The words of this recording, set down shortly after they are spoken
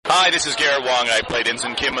Hi, this is Garrett Wong. I played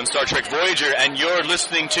Ensign Kim on Star Trek Voyager, and you're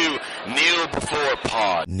listening to Kneel Before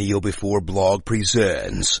Pod. Kneel Before Blog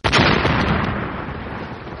presents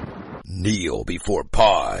Kneel Before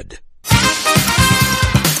Pod.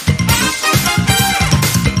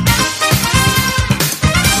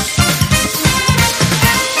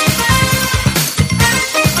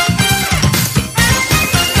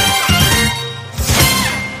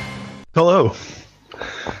 Hello,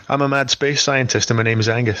 I'm a mad space scientist and my name is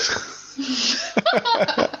Angus.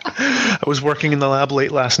 I was working in the lab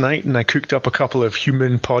late last night and I cooked up a couple of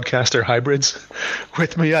human podcaster hybrids.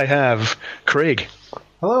 With me I have Craig.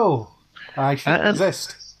 Hello, I should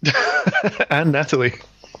exist. And Natalie.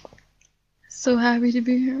 So happy to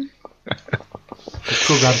be here. It's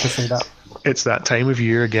programmed to say that. It's that time of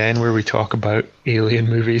year again where we talk about alien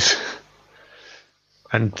movies.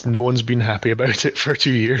 And no one's been happy about it for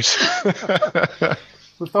 2 years.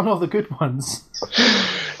 We've done all the good ones.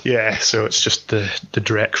 Yeah, so it's just the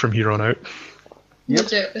Drek from here on out. Yep.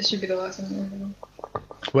 Legit, this should be the last one.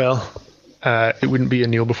 Well, it wouldn't be a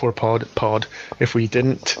Kneel Before pod if we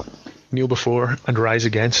didn't kneel before and rise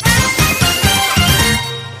against.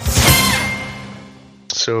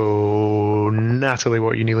 So, Natalie, what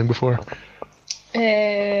are you kneeling before?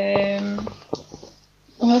 Well,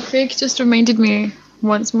 Craig just reminded me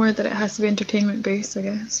once more that it has to be entertainment based, I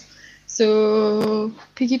guess. So,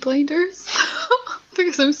 Peaky Blinders,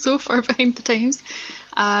 because I'm so far behind the times.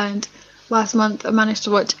 And last month I managed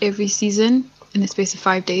to watch every season in the space of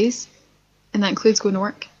 5 days, and that includes going to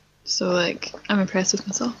work. So, like, I'm impressed with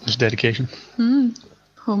myself. It's dedication. Homes.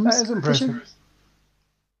 That is impressive. Sure.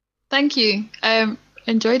 Thank you.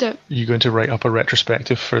 Enjoyed it. Are you going to write up a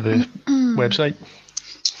retrospective for the website?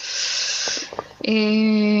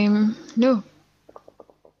 No.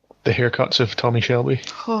 The haircuts of Tommy Shelby?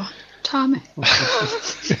 Oh, Tommy.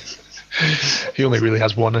 He only really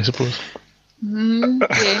has one, I suppose. Yeah.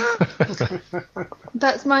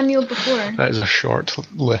 That's my kneel before. That is a short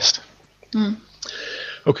list.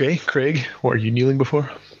 Okay, Craig, what are you kneeling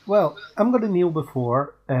before? Well, I'm going to kneel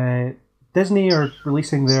before. Disney are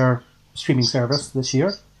releasing their streaming service this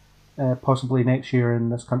year. Possibly next year in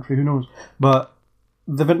this country, who knows. But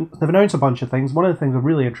they've announced a bunch of things. One of the things I'm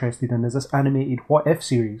really interested in is this animated What If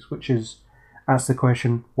series, which is asks the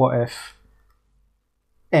question, what if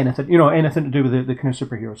anything to do with the kind of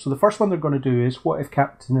superheroes. So the first one they're going to do is, what if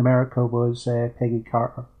Captain America was Peggy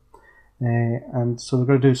Carter? And so they're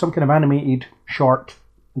going to do some kind of animated short,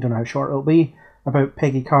 I don't know how short it'll be, about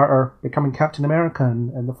Peggy Carter becoming Captain America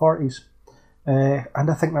in the 40s. And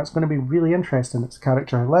I think that's going to be really interesting. It's a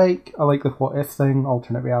character I like. I like the what if thing.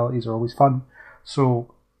 Alternate realities are always fun.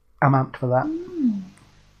 So I'm amped for that.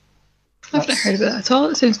 I've not heard about that at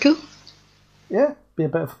all. It sounds cool. Yeah, be a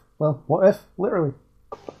bit of, well, what if, literally.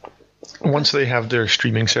 Once they have their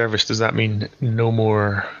streaming service, does that mean no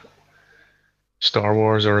more Star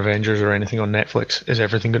Wars or Avengers or anything on Netflix? Is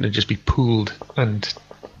everything going to just be pooled and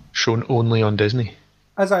shown only on Disney?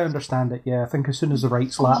 As I understand it, yeah. I think as soon as the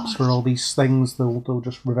rights lapse for all these things, they'll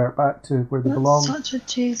just revert back to where they belong. Such a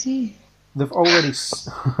Jay-Z. They've already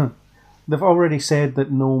they've already said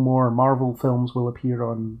that no more Marvel films will appear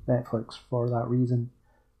on Netflix for that reason.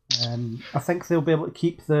 I think they'll be able to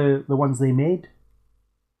keep the ones they made.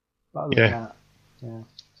 But other than that, yeah.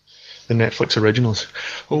 The Netflix originals.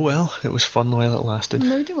 Oh well, it was fun while it lasted.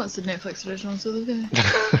 Nobody wants the Netflix original, so they're good.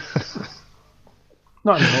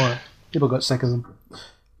 Not anymore. People got sick of them,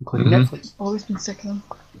 including Netflix. Always been sick of them.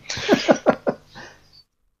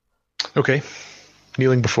 Okay.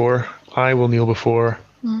 Kneeling before. I will kneel before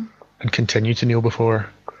and continue to kneel before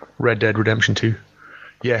Red Dead Redemption 2.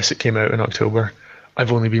 Yes, it came out in October.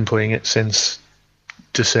 I've only been playing it since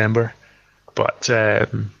December. But,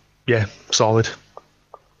 yeah, solid.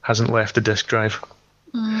 Hasn't left the disk drive.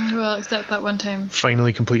 Well, except that one time.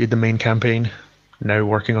 Finally completed the main campaign. Now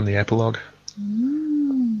working on the epilogue.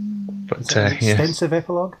 But, Is it an extensive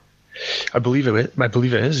epilogue? I believe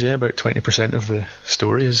it is, yeah. About 20% of the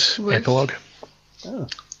story is epilogue. Oh.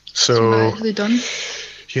 So Actually done.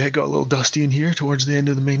 Yeah, it got a little dusty in here towards the end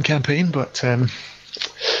of the main campaign, but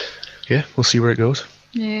yeah, we'll see where it goes.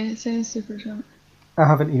 Yeah, it sounds super fun. I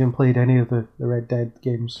haven't even played any of the Red Dead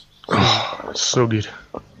games. So. Oh, it's so good.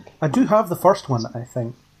 I do have the first one, I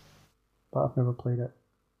think, but I've never played it.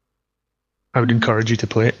 I would encourage you to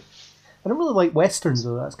play it. I don't really like westerns,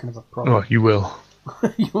 though. That's kind of a problem. Oh, you will.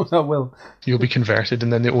 I will. You'll be converted,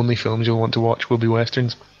 and then the only films you'll want to watch will be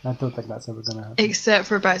westerns. I don't think that's ever going to happen. Except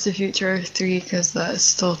for Back to the Future 3, because that is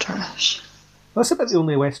still trash. That's about the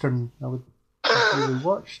only western I would really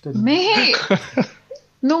watch. Mate!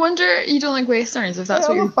 No wonder you don't like westerns, if that's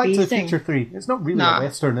what you're Back to the basing. Future 3. It's not really a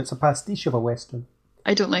western, it's a pastiche of a western.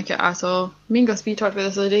 I don't like it at all. Me and Gus B talked about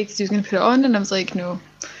this the other day because he was going to put it on, and I was like, no,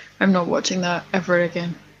 I'm not watching that ever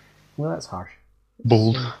again. Well, that's harsh.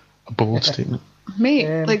 Bold. A bold statement.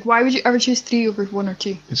 Mate, like, why would you ever choose 3 over 1 or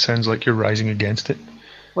 2? It sounds like you're rising against it.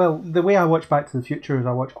 Well, the way I watch Back to the Future is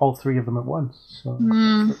I watch all 3 of them at once. So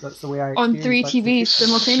that's the way I On experience 3 Back to the TVs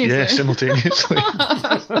simultaneously. Yeah, simultaneously.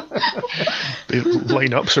 They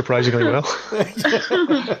line up surprisingly well.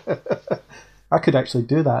 I could actually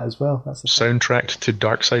do that as well. That's the Soundtracked to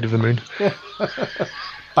Dark Side of the Moon.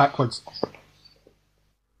 backwards.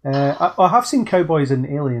 I have seen Cowboys and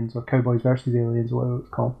Aliens, or Cowboys versus Aliens, or whatever it's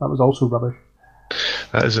called. That was also rubbish.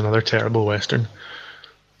 That is another terrible Western.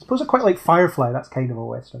 I suppose I quite like Firefly. That's kind of a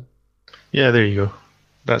Western. Yeah, there you go.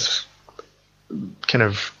 That's kind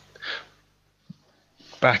of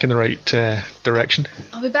back in the right direction.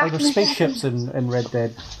 I'll be back Are in there a spaceships second. in Red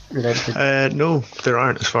Dead Redemption? No, there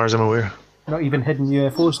aren't, as far as I'm aware. Not even hidden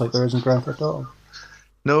UFOs like there is in Grand Theft Auto.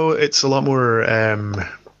 No, it's a lot more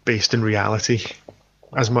based in reality,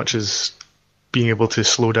 as much as being able to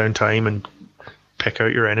slow down time and pick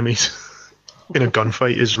out your enemies in a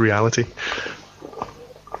gunfight is reality.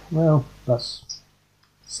 Well, that's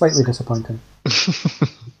slightly disappointing.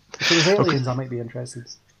 If it was Aliens, I might be interested.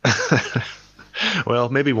 Well,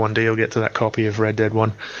 maybe one day you'll get to that copy of Red Dead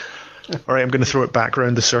 1. Alright, I'm going to throw it back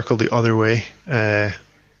round the circle the other way.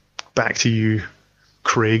 Back to you,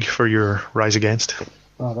 Craig, for your Rise Against.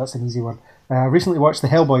 Oh, that's an easy one. I recently watched the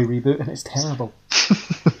Hellboy reboot, and it's terrible.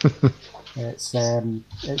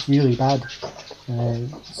 It's really bad.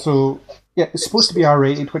 So, yeah, it's supposed to be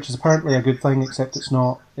R-rated, which is apparently a good thing, except it's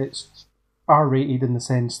not. It's R-rated in the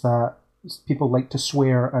sense that people like to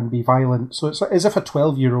swear and be violent. So it's as if a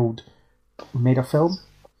 12-year-old made a film.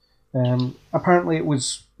 Apparently it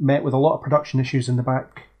was met with a lot of production issues in the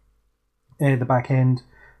back end.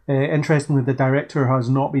 Interestingly, the director has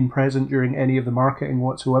not been present during any of the marketing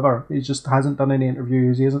whatsoever. He just hasn't done any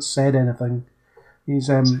interviews. He hasn't said anything.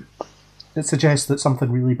 It suggests that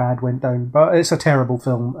something really bad went down. But it's a terrible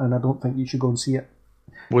film, and I don't think you should go and see it.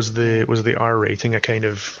 Was the R rating a kind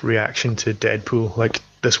of reaction to Deadpool? Like,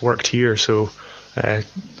 this worked here, so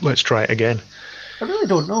let's try it again. I really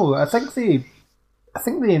don't know. I think the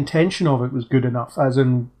intention of it was good enough, as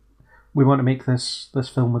in we want to make this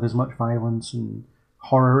film with as much violence and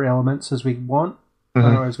horror elements as we want,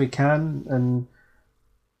 or as we can,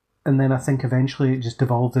 and then I think eventually it just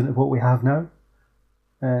devolved into what we have now,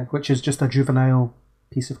 which is just a juvenile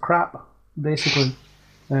piece of crap, basically.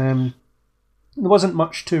 There wasn't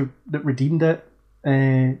much that redeemed it.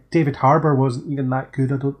 David Harbour wasn't even that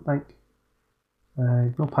good, I don't think.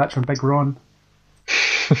 No patch on Big Ron.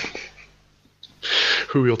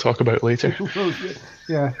 Who we'll talk about later.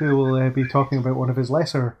 Yeah, who will be talking about one of his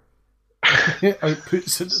lesser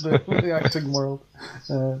outputs into the acting world.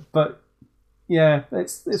 But yeah,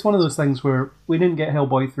 it's one of those things where we didn't get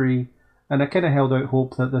Hellboy 3, and I kind of held out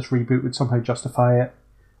hope that this reboot would somehow justify it,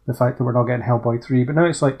 the fact that we're not getting Hellboy 3. But now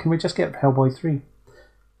it's like, can we just get Hellboy 3?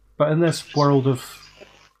 But in this world of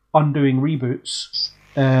undoing reboots,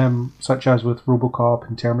 such as with RoboCop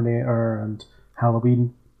and Terminator and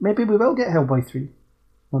Halloween, maybe we will get Hellboy 3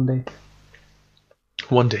 one day.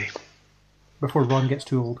 One day. Before Ron gets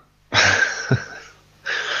too old.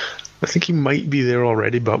 I think he might be there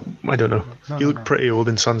already, but I don't know. He looked No. pretty old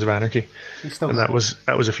in Sons of Anarchy, He's still and that was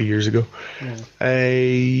a few years ago.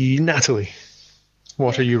 Yeah. Natalie,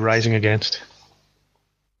 what are you rising against?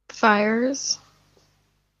 Fires.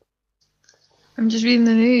 I'm just reading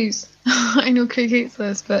the news. I know Craig hates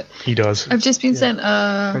this, but He does. I've just been sent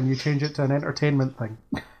a... Can you change it to an entertainment thing?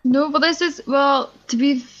 No, but this is... Well, to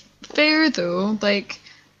be fair though, like,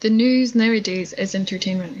 the news nowadays is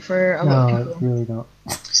entertainment for a lot No, of it's people. really not.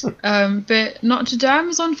 But Notre Dame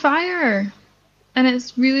is on fire, and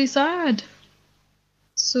it's really sad.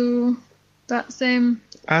 So that's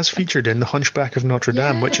As featured in The Hunchback of Notre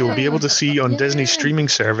Dame, which you'll be able to see on Disney's streaming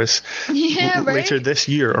service yeah, right. later this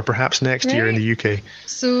year, or perhaps next year in the UK.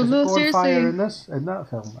 So Does no, it go on fire seriously, in that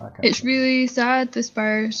film? I can't it's remember. really sad. The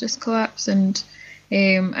spires just collapsed, and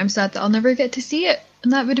I'm sad that I'll never get to see it.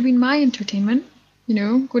 And that would have been my entertainment,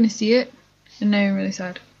 going to see it. And now I'm really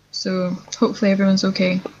sad. So hopefully everyone's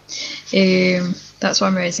okay. That's what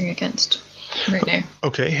I'm rising against right now.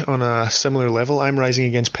 Okay, on a similar level, I'm rising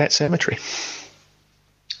against Pet Sematary,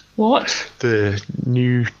 What? the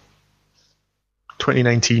new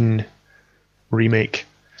 2019 remake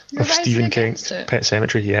You're of rising Stephen King's against it? Pet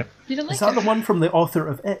Sematary. Yeah. You don't like Is that it? the one from the author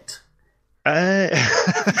of It?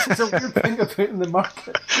 It's a weird thing to put in the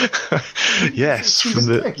market. Yes, from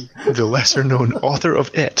Stephen King. the lesser known author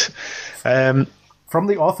of It. From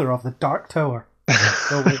the author of The Dark Tower.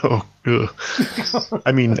 Oh, wait. Oh, ugh.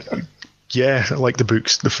 I mean, Yeah, I like the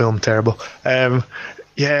books. The film, terrible.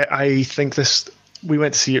 Yeah, I think this. We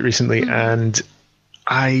went to see it recently, and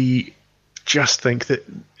I just think that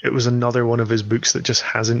it was another one of his books that just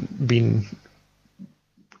hasn't been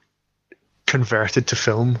converted to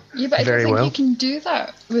film Yeah, but I very don't think well. you can do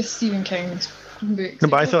that with Stephen King's books. No,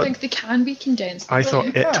 but I don't thought- think they can be condensed. I thought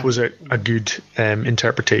really. it was a good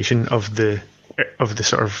interpretation of the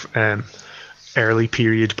sort of early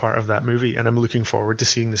period part of that movie, and I'm looking forward to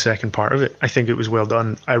seeing the second part of it. I think it was well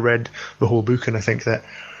done. I read the whole book, and I think that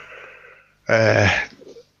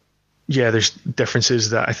there's differences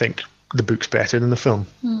that I think the book's better than the film,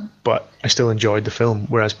 but I still enjoyed the film.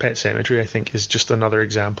 Whereas Pet Sematary, I think, is just another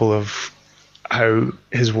example of how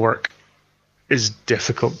his work is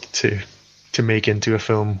difficult to make into a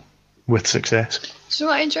film with success. So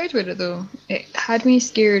what I enjoyed with it though, it had me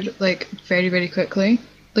scared like very, very quickly.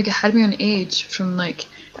 Like it had me on edge from like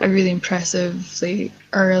a really impressively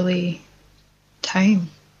early time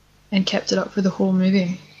and kept it up for the whole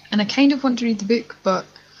movie. And I kind of want to read the book, but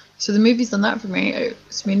so the movie's done that for me.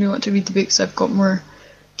 It's made me want to read the book, so I've got more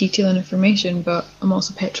detail and information, but I'm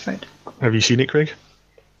also petrified. Have you seen it, Craig?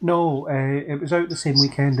 No, it was out the same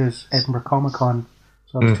weekend as Edinburgh Comic Con,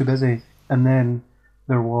 so I was too busy. And then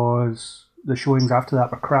there was the showings after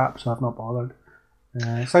that were crap, so I've not bothered.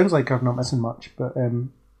 Sounds like I'm not missing much, but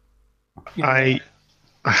I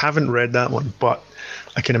haven't read that one, but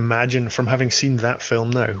I can imagine from having seen that film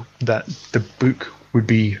now that the book would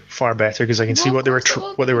be far better, because I can see Well, what they were of course it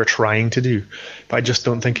will what they were trying to do, but I just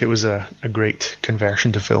don't think it was a great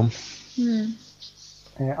conversion to film.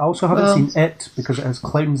 I also haven't Well- seen It because it has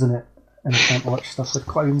clowns in it, and I can't watch stuff with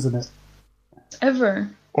clowns in it. Ever.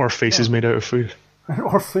 Or faces made out of food.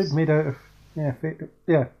 Or food made out of...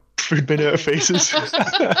 Yeah. Food made out of faces.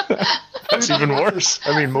 That's even worse.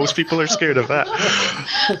 I mean, most people are scared of that.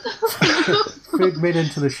 Food made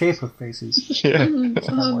into the shape of faces. Yeah.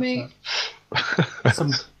 Oh, mate.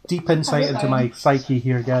 Some deep insight into my psyche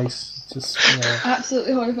here, guys. Just,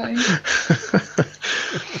 Absolutely horrifying.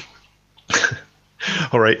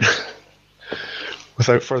 All right.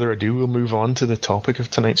 Without further ado, we'll move on to the topic of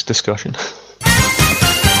tonight's discussion.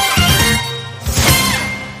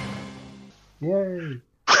 Yay.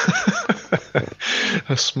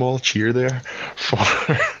 A small cheer there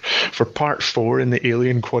for part 4 in the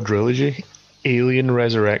Alien quadrilogy, Alien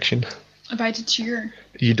Resurrection. If I had to cheer.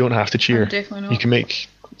 You don't have to cheer. I'm definitely not. You can make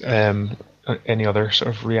any other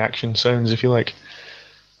sort of reaction sounds if you like.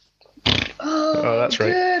 Oh, that's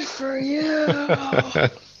right. Good for you.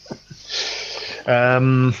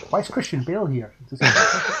 Why is Christian Bale here?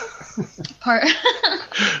 Part.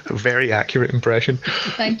 Very accurate impression.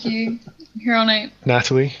 Thank you. Here all night.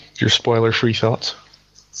 Natalie, your spoiler-free thoughts?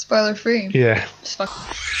 Spoiler free. Yeah. Just fuck.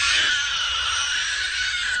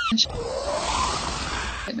 Shit,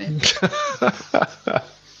 man.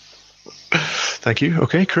 Thank you.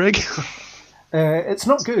 Okay, Craig. It's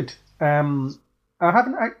not good. I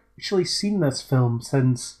haven't actually seen this film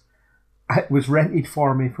since it was rented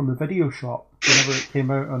for me from the video shop whenever it came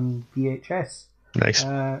out on VHS. Nice.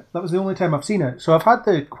 That was the only time I've seen it. So I've had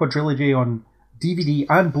the quadrilogy on DVD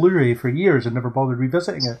and Blu-ray for years and never bothered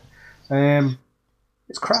revisiting it.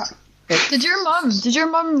 It's crap. Did your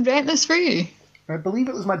mum rent this for you? I believe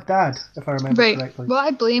it was my dad, if I remember Right. correctly. Well,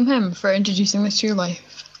 I blame him for introducing this to your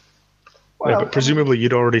life. Yeah, but presumably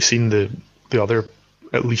you'd already seen the other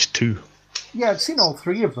at least 2. Yeah, I'd seen all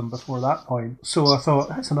 3 of them before that point. So I thought,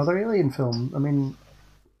 that's another Alien film. I mean,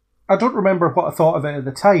 I don't remember what I thought of it at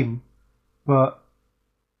the time, but...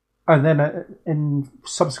 And then in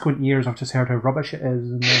subsequent years, I've just heard how rubbish it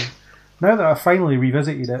is. And then now that I've finally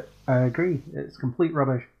revisited it, I agree. It's complete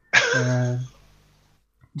rubbish.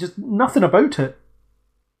 Just nothing about it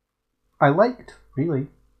I liked, really.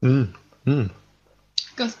 Gusby,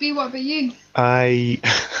 what about you? I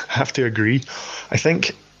have to agree. I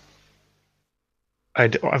think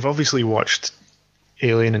I've obviously watched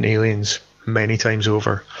Alien and Aliens many times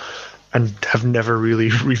over and have never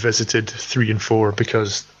really revisited 3 and 4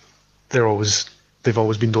 because they've always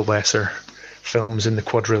been the lesser films in the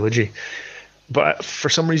quadrilogy. But for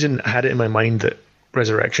some reason I had it in my mind that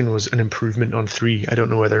Resurrection was an improvement on 3. I don't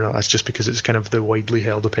know whether or not that's just because it's kind of the widely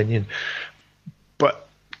held opinion. But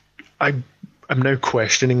I'm now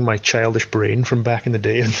questioning my childish brain from back in the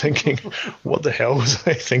day and thinking, what the hell was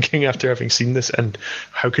I thinking after having seen this, and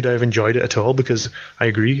how could I have enjoyed it at all? Because I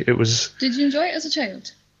agree, it was... Did you enjoy it as a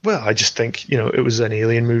child? Well, I just think, it was an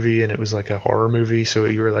alien movie and it was like a horror movie, so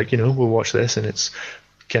you were like, we'll watch this, and it's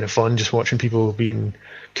kind of fun just watching people being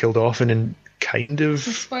killed off and in kind of...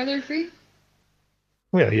 Spoiler free?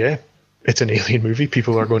 Well, yeah, it's an alien movie.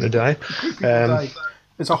 People are going to die. People die.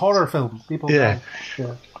 It's a horror film. People Yeah. die.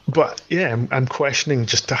 Yeah. But yeah, I'm questioning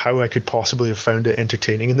just to how I could possibly have found it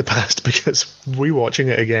entertaining in the past, because rewatching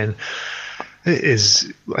it again, it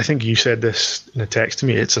is. I think you said this in a text to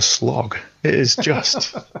me. It's a slog. It is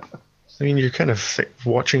just. I mean, you're kind of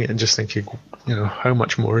watching it and just thinking, how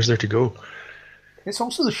much more is there to go? It's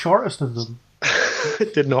also the shortest of them.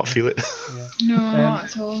 Did not feel it. Yeah. No, not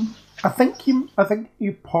at all. I think you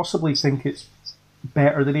possibly think it's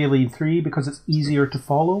better than Alien 3 because it's easier to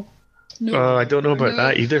follow. No, I don't know about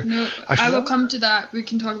that either. No, I will come to that. We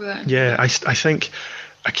can talk about that. Yeah, I think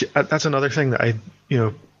that's another thing that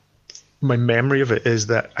my memory of it is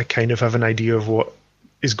that I kind of have an idea of what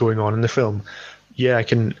is going on in the film. Yeah, I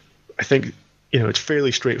think it's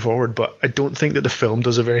fairly straightforward, but I don't think that the film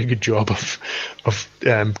does a very good job of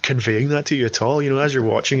conveying that to you at all. As you're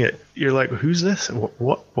watching it, you're like, who's this?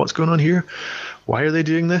 What's going on here? Why are they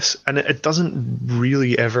doing this? And it doesn't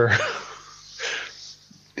really ever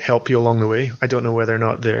help you along the way. I don't know whether or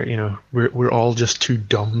not we're all just too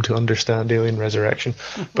dumb to understand Alien Resurrection,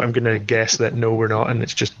 but I'm going to guess that no, we're not, and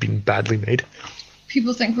it's just been badly made.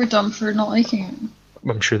 People think we're dumb for not liking it.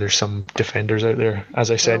 I'm sure there's some defenders out there. As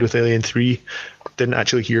I said with Alien 3, didn't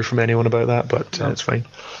actually hear from anyone about that, but it's fine.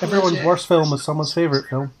 Everyone's worst film is someone's favourite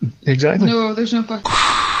film. Exactly. No, there's no fucking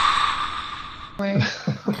way.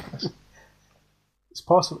 It's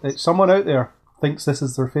possible. Someone out there thinks this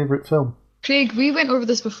is their favourite film. Craig, we went over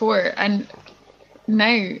this before, and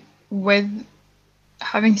now, with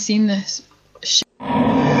having seen this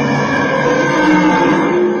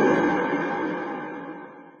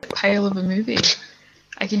pile of a movie,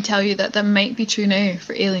 I can tell you that might be true now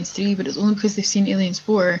for Aliens 3, but it's only because they've seen Aliens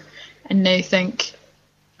 4 and now think,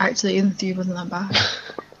 actually, Alien 3 wasn't that bad.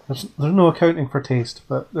 There's no accounting for taste,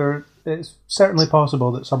 but it's certainly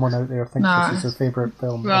possible that someone out there thinks this is their favourite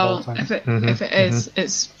film of all time. If it is,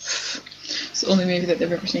 it's the only movie that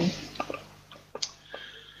they've ever seen.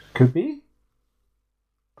 Could be.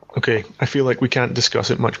 Okay, I feel like we can't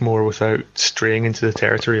discuss it much more without straying into the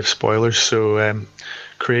territory of spoilers, so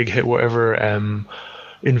Craig, hit whatever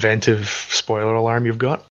inventive spoiler alarm you've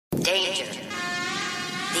got. Danger.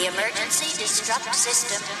 The emergency disrupt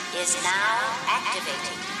system is now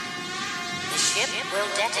activated. The ship will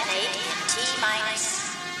detonate in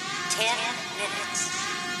T-minus 10 minutes.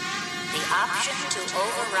 The option to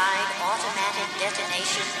override automatic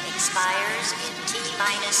detonation expires in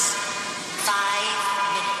T-minus 5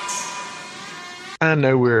 minutes. And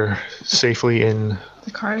now we're safely in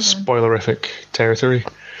The car again. spoilerific territory.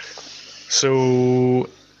 So,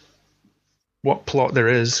 what plot there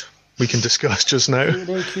is, we can discuss just now.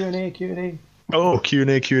 Q&A. Oh,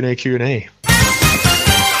 Q&A.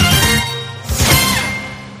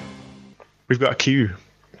 We've got a Q.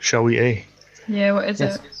 Shall we, A? Yeah, what is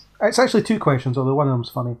it? It's actually two questions, although one of them's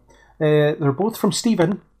funny. They're both from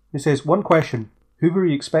Stephen, who says, one question. Who were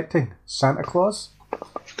you expecting? Santa Claus?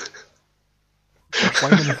 Worst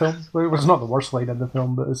line in the film? Well, it's not the worst line in the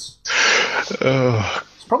film, but it's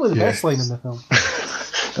probably the best line in the film.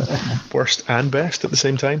 Worst and best at the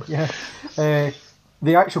same time? Yeah.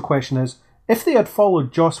 The actual question is, if they had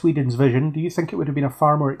followed Joss Whedon's vision, do you think it would have been a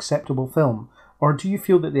far more acceptable film? Or do you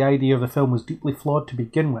feel that the idea of the film was deeply flawed to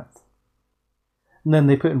begin with? And then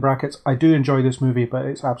they put in brackets, I do enjoy this movie, but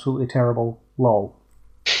it's absolutely terrible. Lol.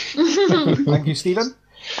 Thank you, Stephen.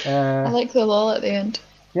 I like the lol at the end.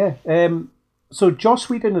 Yeah. So Joss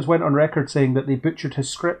Whedon has went on record saying that they butchered his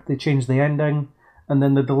script, they changed the ending, and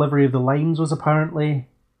then the delivery of the lines was apparently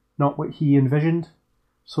not what he envisioned.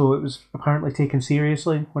 So it was apparently taken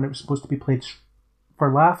seriously when it was supposed to be played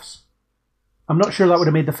for laughs. I'm not sure that would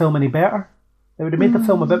have made the film any better. It would have made the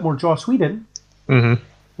film a bit more Joss Whedon,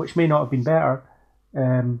 which may not have been better.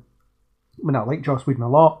 I like Joss Whedon a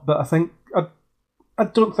lot, but I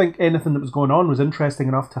don't think anything that was going on was interesting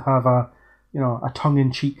enough to have a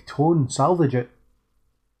tongue-in-cheek tone salvage it.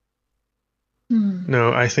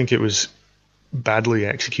 No, I think it was badly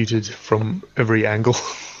executed from every angle.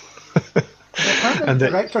 And the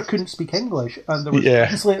director couldn't speak English, and there were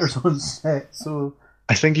translators on set. So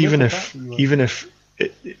I think even if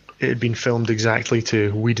it had been filmed exactly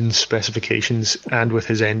to Whedon's specifications and with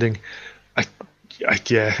his ending,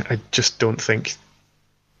 I just don't think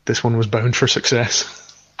this one was bound for success.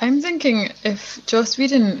 I'm thinking if Joss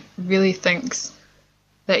Whedon really thinks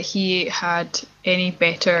that he had any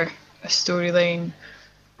better a storyline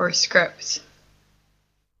or script,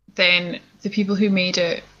 then the people who made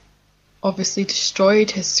it obviously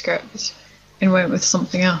destroyed his script and went with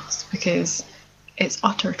something else because it's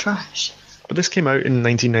utter trash. But this came out in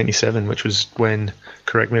 1997, which was when,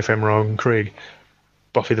 correct me if I'm wrong, Craig,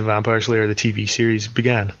 Buffy the Vampire Slayer, the TV series,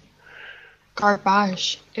 began.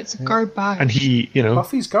 Garbage. It's garbage. And he,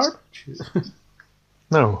 Buffy's garbage.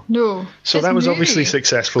 No. No. So This that was movie, obviously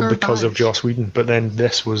successful because of garbage. Joss Whedon, but then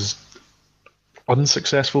this was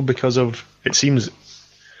unsuccessful because of. It seems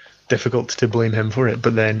difficult to blame him for it,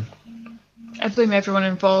 but then I blame everyone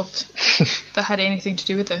involved that had anything to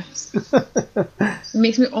do with this. It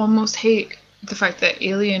makes me almost hate the fact that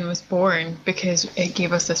Alien was born because it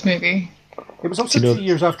gave us this movie. It was also Do you know- 2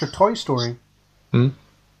 years after Toy Story,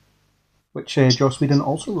 which Joss Whedon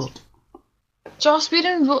also wrote. Joss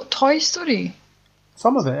Whedon wrote Toy Story.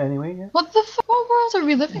 Some of it, anyway. Yeah. What world are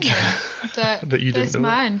we living in? That, That you don't this know.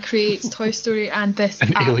 man creates Toy Story and this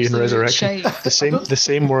an Alien absolute Resurrection. shite. The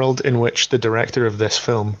same world in which the director of this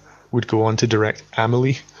film would go on to direct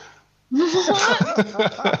Amelie.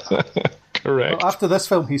 Correct. Well, after this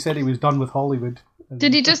film, he said he was done with Hollywood.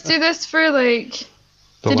 Did he just do this for like?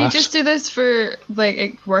 The Did laughs. he just do this for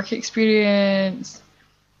like work experience?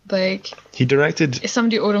 Like, He directed is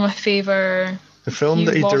somebody owed him a favour? the film He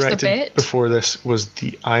that he lost a directed bet? before this was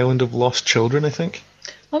The Island of Lost Children, I think,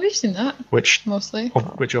 Oh, we've seen that which mostly.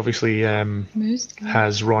 obviously Most.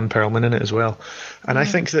 has Ron Perlman in it as well. And I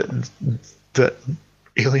think that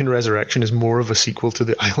Alien Resurrection is more of a sequel to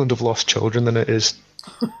The Island of Lost Children than it is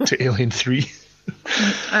to Alien 3.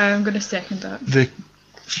 I'm going to second that.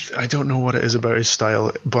 I don't know what it is about his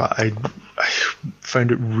style, but I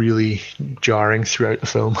found it really jarring throughout the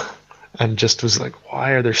film, and just was like,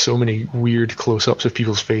 why are there so many weird close-ups of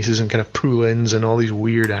people's faces and kind of pull-ins and all these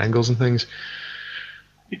weird angles and things?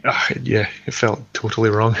 Yeah, it felt totally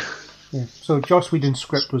wrong. Yeah. So Joss Whedon's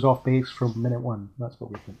script was off base from minute one. That's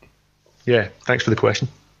what we think. Yeah, thanks for the question.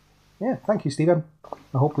 Yeah, thank you, Stephen.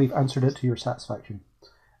 I hope we've answered it to your satisfaction.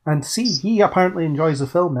 And see, he apparently enjoys the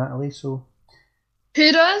film, Natalie, so...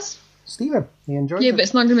 Who does? Stephen, he enjoys Yeah, it. but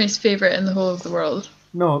it's not going to be his favourite in the whole of the world.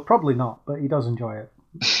 No, probably not, but he does enjoy it.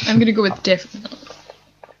 I'm going to go with definitely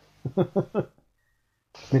not.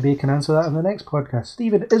 Maybe he can answer that in the next podcast.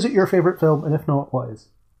 Stephen, is it your favourite film? And if not, what is?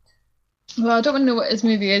 Well, I don't want to know what his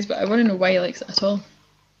movie is, but I want to know why he likes it at all.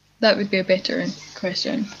 That would be a better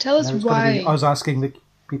question. Tell us Now it's gonna be why. us asking the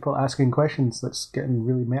people asking questions. That's getting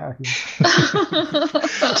really meta here.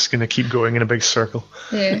 It's going to keep going in a big circle.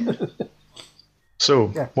 Yeah.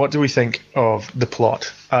 So, Yeah. what do we think of the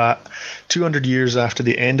plot? 200 years after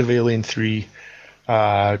the end of Alien 3, Is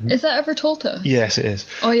that ever told to us? yes, it is.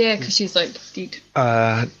 Oh, yeah, because she's like, deed.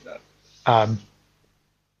 An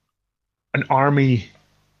army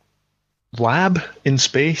lab in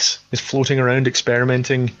space is floating around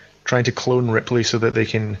experimenting, trying to clone Ripley so that they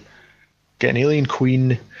can get an alien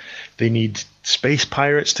queen. They need space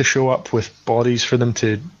pirates to show up with bodies for them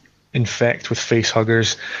to infect with face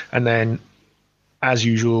huggers, and then, as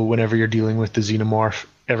usual, whenever you're dealing with the xenomorph,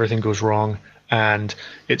 everything goes wrong, and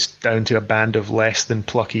it's down to a band of less than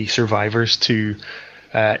plucky survivors to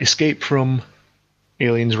escape from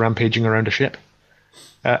aliens rampaging around a ship.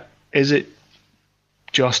 Is it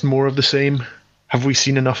just more of the same? Have we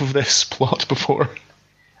seen enough of this plot before?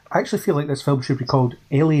 I actually feel like this film should be called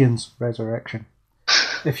Aliens Resurrection.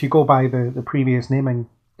 If you go by the previous naming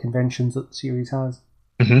conventions that the series has.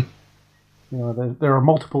 Mhm. You know, there are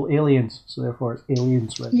multiple aliens, so therefore it's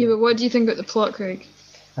Aliens Resurrection. Yeah, but what do you think about the plot, Craig?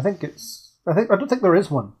 I don't think there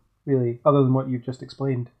is one, really, other than what you've just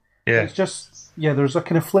explained. Yeah. It's just, there's a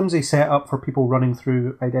kind of flimsy setup for people running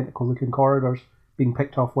through identical looking corridors, being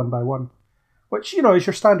picked off one by one. Which, is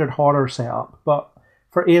your standard horror setup, but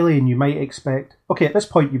for Alien you might expect... Okay, at this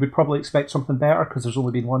point you would probably expect something better, because there's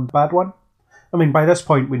only been one bad one. I mean, by this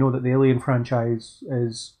point we know that the Alien franchise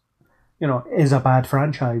is a bad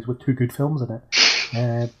franchise with 2 good films in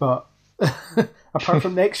it. But apart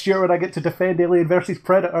from next year when I get to defend Alien vs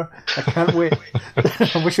Predator, I can't wait.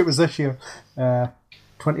 I wish it was this year.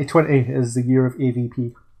 2020 is the year of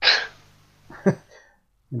AVP.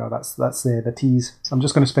 That's the tease. I'm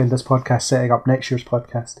just going to spend this podcast setting up next year's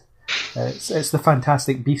podcast. It's the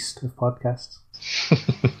Fantastic Beast of podcasts.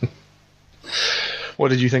 What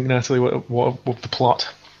did you think, Natalie? What the plot?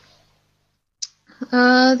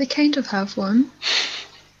 They kind of have one.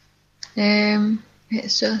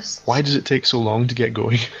 It's just... Why does it take so long to get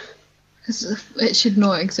going? It should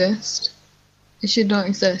not exist. It should not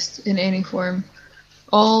exist in any form.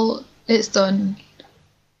 All it's done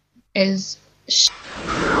is shit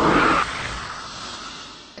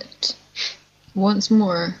once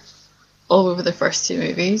more all over the first 2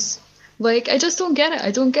 movies. Like, I just don't get it.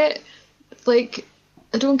 I don't get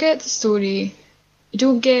the story. I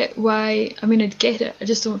don't get why. I mean, I'd get it. I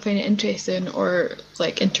just don't find it interesting or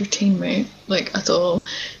like entertainment, like at all.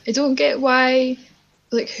 I don't get why,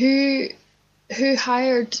 like who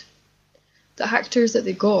hired the actors that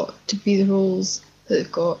they got to be the roles that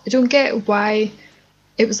they've got. I don't get why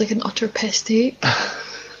it was like an utter piss take.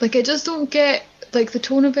 Like, I just don't get like the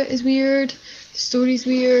tone of it is weird, the story's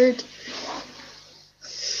weird.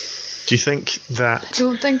 Do you think I that...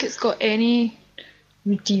 don't think it's got any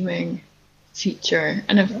redeeming feature,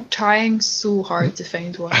 and I'm trying so hard to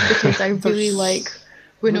find one because I really like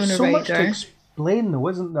Winona There's so much to Ryder. explain, though,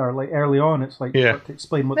 isn't there? Like, early on, it's like, Yeah. you've got to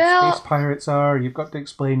explain what Well- the space pirates are, you've got to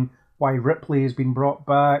explain why Ripley has been brought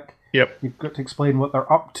back, Yep. you've got to explain what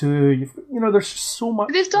they're up to, there's just so much.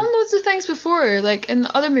 They've done loads of things before, like in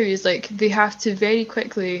the other movies, like they have to very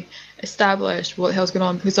quickly establish what the hell's going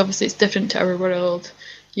on because obviously it's different to our world,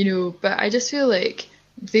 but I just feel like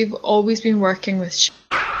they've always been working with shit.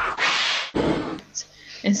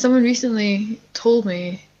 And someone recently told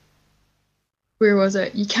me, where was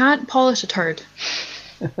it? You can't polish a turd.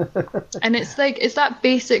 And it's like, it's that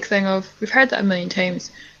basic thing of, we've heard that a million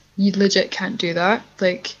times, you legit can't do that.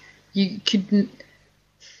 Like, you couldn't,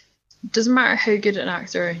 doesn't matter how good an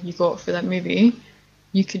actor you got for that movie,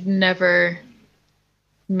 you could never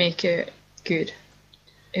make it good.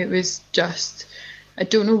 It was just, I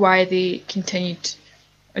don't know why they continued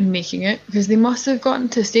on making it, because they must have gotten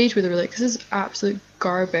to a stage where they were like, this is absolute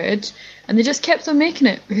garbage, and they just kept on making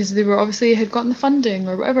it because they were obviously had gotten the funding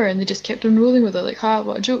or whatever, and they just kept on rolling with it, like,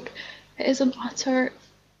 what a joke. It is an utter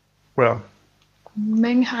Well,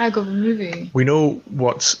 minghag of a movie. we know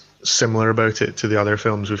what's similar about it to the other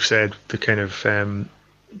films. We've said the kind of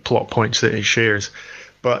plot points that it shares,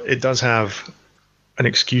 but it does have an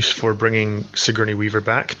excuse for bringing Sigourney Weaver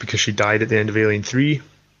back because she died at the end of Alien 3.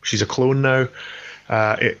 She's a clone now.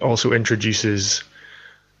 It also introduces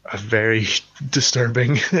a very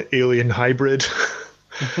disturbing alien hybrid.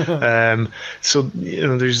 So,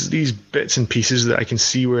 there's these bits and pieces that I can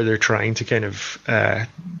see where they're trying to kind of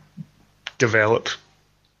develop,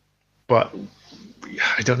 but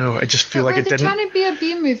I don't know. I just feel like it Were they didn't trying to be a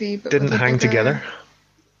B movie, but didn't with a hang bigger- together.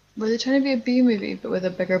 Were they trying to be a B movie, but with a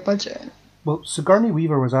bigger budget? Well, Sigourney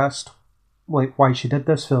Weaver was asked why she did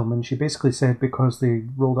this film, and she basically said because they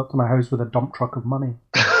rolled up to my house with a dump truck of money.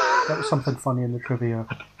 That was something funny in the trivia.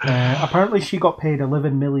 Apparently, she got paid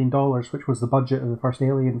 $11 million, which was the budget of the first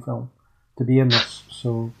Alien film, to be in this.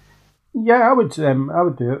 So, yeah, I would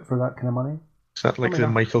do it for that kind of money. Is that like Oh my the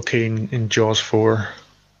God. Michael Caine in Jaws 4?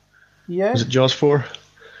 Yeah, Was it Jaws 4?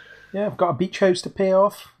 yeah. I've got a beach house to pay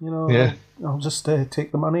off. Yeah. I'll just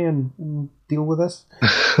take the money and deal with this.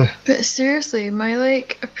 But seriously, my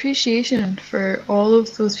appreciation for all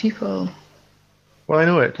of those people Well, I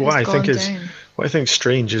know it. What I has think gone is down. what I think is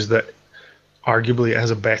strange is that arguably it has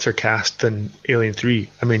a better cast than Alien 3.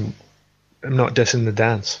 I mean, I'm not dissing the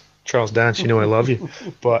dance. Charles Dance, I love you.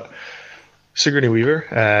 But Sigourney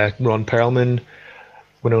Weaver, Ron Perlman,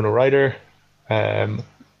 Winona Ryder, I'm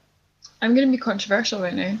going to be controversial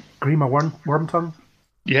right now. Grima Wormtongue.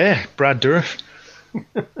 yeah, Brad Dourif.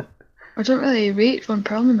 I don't really rate Von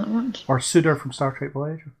Perlman that much. Or Suder from Star Trek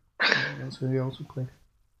Voyager. That's who he also played.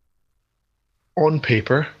 On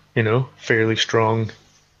paper, fairly strong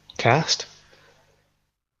cast.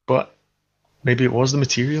 But maybe it was the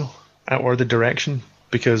material or the direction,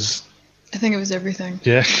 because, I think it was everything.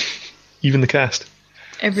 yeah, even the cast.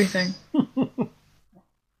 Everything.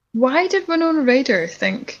 Why did Winona Ryder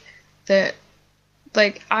think that,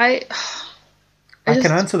 I just-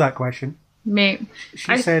 can answer that question. mate,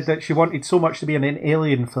 She said that she wanted so much to be in an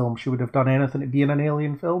alien film, she would have done anything to be in an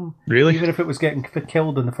alien film. Really? Even if it was getting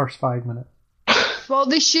killed in the first 5 minutes. well,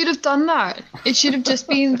 they should have done that. It should have just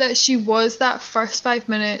been that she was that first 5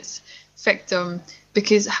 minutes victim,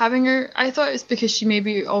 because having her, I thought it's because she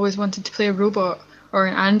maybe always wanted to play a robot or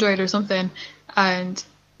an android or something, and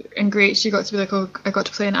great, she got to be like, oh, I got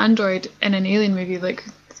to play an android in an alien movie,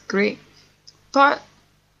 great. But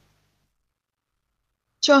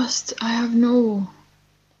I have no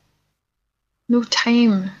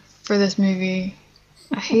time for this movie.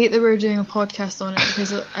 I hate that we're doing a podcast on it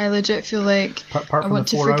because I legit feel like Apart I from want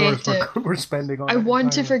the to 4 forget hours it. we're spending on it. I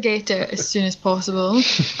want to forget it as soon as possible.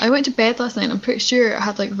 I went to bed last night and I'm pretty sure I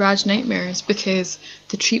had Raj nightmares because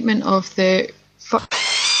the treatment of the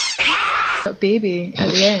baby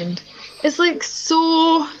at the end is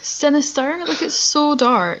so sinister. It's so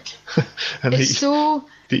dark. And It's so,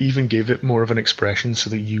 they even gave it more of an expression so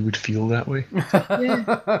that you would feel that way.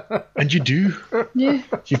 yeah, And you do. yeah.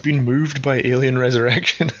 You've been moved by Alien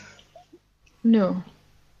Resurrection. No.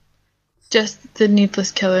 Just the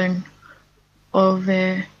needless killing of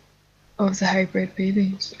the hybrid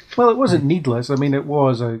babies. Well, it wasn't needless. I mean, it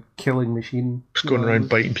was a killing machine. Just going around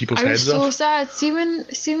biting people's I was heads so off. sad. See when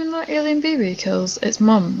that alien baby kills its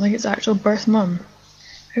mum, its actual birth mum.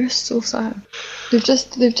 I was so sad. They've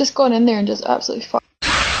just gone in there and just absolutely fucked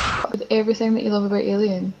with everything that you love about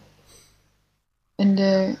Alien,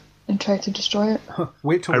 and tried to destroy it.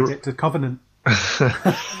 Wait till we get to Covenant.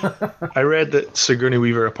 I read that Sigourney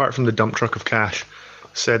Weaver, apart from the dump truck of cash,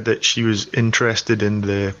 said that she was interested in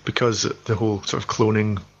because the whole sort of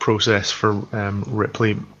cloning process for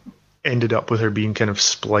Ripley ended up with her being kind of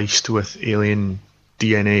spliced with alien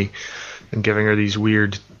DNA and giving her these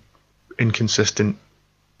weird, inconsistent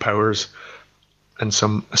powers and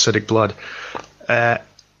some acidic blood.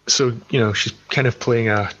 So, she's kind of playing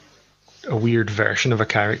a weird version of a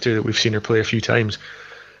character that we've seen her play a few times.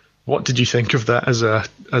 What did you think of that as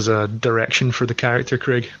a direction for the character,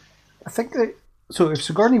 Craig? I think that, so if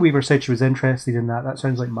Sigourney Weaver said she was interested in that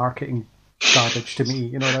sounds like marketing garbage to me.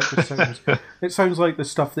 That just sounds, it sounds like the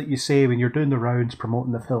stuff that you say when you're doing the rounds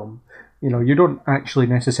promoting the film. You don't actually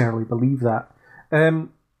necessarily believe that.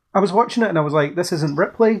 I was watching it and I was like, this isn't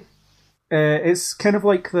Ripley. It's kind of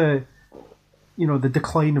like the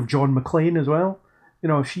decline of John McClane as well.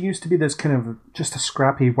 She used to be this kind of just a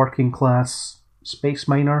scrappy working class space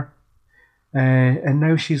miner, and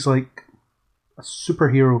now she's like a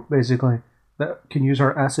superhero basically that can use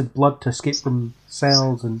her acid blood to escape from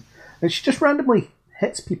cells, and she just randomly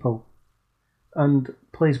hits people and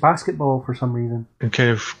plays basketball for some reason. And kind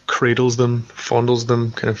of cradles them, fondles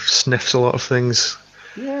them, kind of sniffs a lot of things.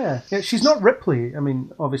 Yeah, she's not Ripley. I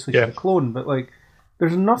mean, obviously she's a clone, but like,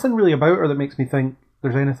 there's nothing really about her that makes me think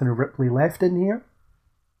there's anything of Ripley left in here.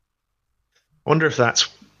 I wonder if that's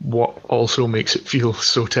what also makes it feel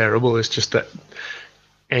so terrible, is just that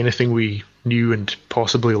anything we knew and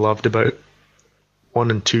possibly loved about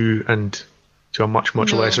 1 and 2, and to a much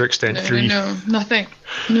lesser extent 3. No, nothing.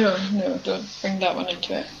 No, don't bring that one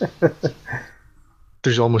into it.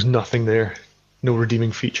 There's almost nothing there. No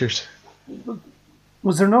redeeming features.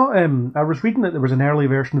 Was there not... I was reading that there was an early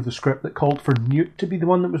version of the script that called for Newt to be the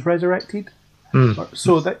one that was resurrected.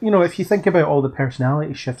 So that, if you think about all the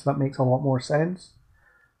personality shifts, that makes a lot more sense.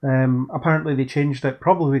 Apparently they changed it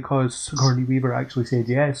probably because Sigourney Weaver actually said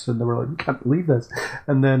yes, and they were like, we can't believe this.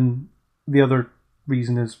 And then the other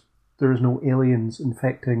reason is there is no aliens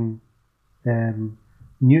infecting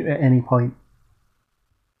Newt at any point.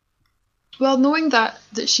 Well, knowing that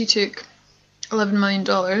she took $11 million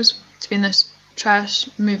to be in this trash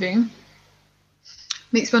movie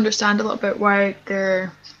makes me understand a little bit why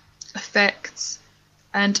their effects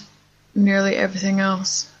and nearly everything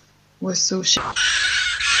else was so shit.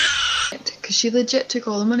 Because she legit took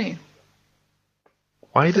all the money.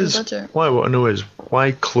 What I want to know is,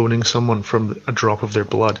 why cloning someone from a drop of their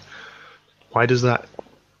blood? How do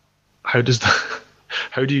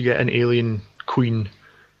you get an alien queen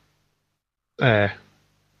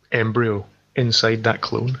embryo inside that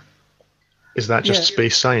clone? Is that just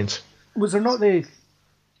space science? Was there not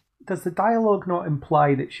does the dialogue not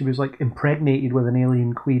imply that she was like impregnated with an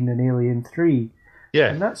alien queen in Alien 3?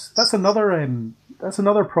 Yeah. And that's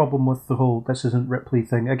another problem with the whole "this isn't Ripley"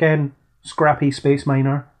 thing. Again, scrappy space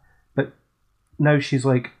miner, but now she's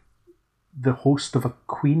like the host of a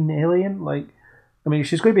queen alien. Like, I mean, if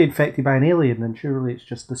she's going to be infected by an alien, then surely it's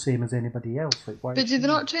just the same as anybody else. Like, why? But did they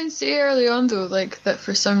not try and say early on though, like that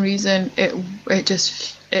for some reason it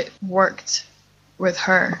worked with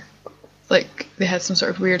her? Like they had some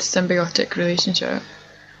sort of weird symbiotic relationship.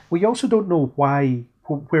 We also don't know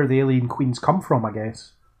where the alien queens come from, I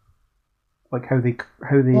guess. Like how they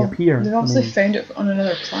appear. They obviously found it on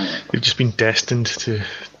another planet. They've just been destined to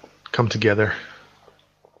come together.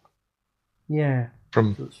 Yeah.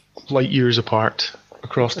 From light years apart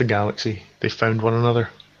across the galaxy, they found one another.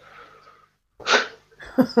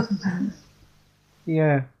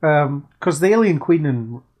 Yeah, because the alien queen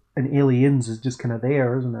in Aliens is just kind of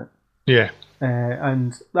there, isn't it? Yeah.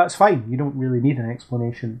 And that's fine. You don't really need an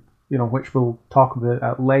explanation, which we'll talk about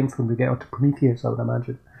at length when we get onto Prometheus, I would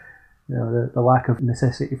imagine. The lack of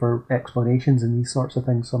necessity for explanations in these sorts of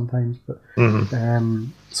things sometimes. But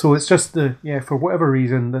so it's just for whatever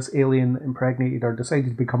reason, this alien impregnated her, decided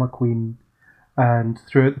to become a queen, and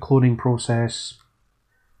throughout the cloning process,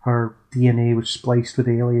 her DNA was spliced with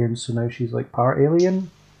aliens, so now she's like part alien.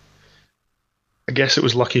 I guess it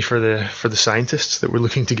was lucky for the scientists that were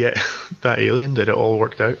looking to get that alien that it all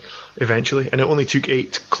worked out eventually, and it only took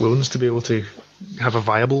 8 clones to be able to have a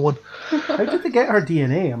viable one. How did they get her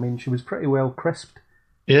DNA? I mean, she was pretty well crisped.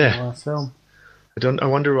 Yeah. In the last film. I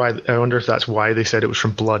wonder if that's why they said it was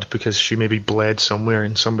from blood, because she maybe bled somewhere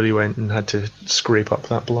and somebody went and had to scrape up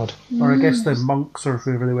that blood. Or I guess the monks or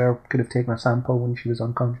whoever they were could have taken a sample when she was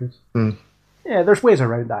unconscious. Mm. Yeah, there's ways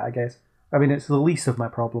around that, I guess. I mean, it's the least of my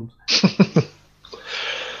problems.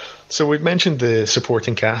 So we've mentioned the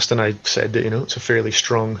supporting cast, and I said that it's a fairly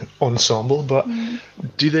strong ensemble, but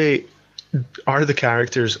are the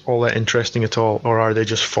characters all that interesting at all, or are they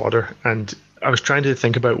just fodder? And I was trying to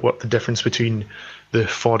think about what the difference between the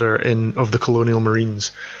fodder of the Colonial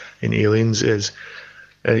Marines in Aliens is,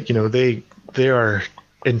 they are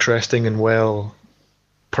interesting and well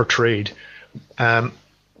portrayed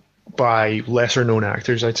by lesser known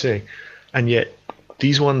actors, I'd say, and yet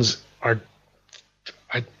these ones are,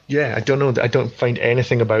 I don't know, I don't find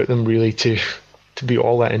anything about them really to be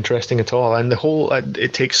all that interesting at all, and the whole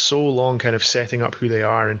it takes so long kind of setting up who they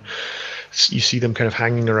are, and you see them kind of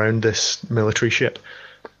hanging around this military ship,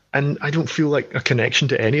 and I don't feel like a connection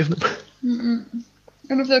to any of them.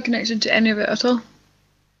 I don't feel a connection to any of it at all.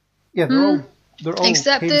 Yeah, they're all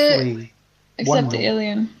Except painfully Except the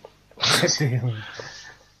alien. Except the alien.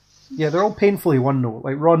 Yeah, they're all painfully one note.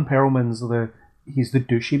 Like Ron Perlman's he's the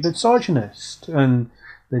douchey misogynist, and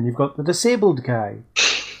then you've got the disabled guy,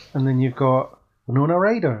 and then you've got Winona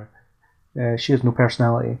Ryder. She has no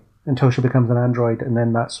personality until she becomes an android, and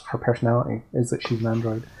then that's her personality, is that she's an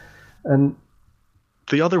android. And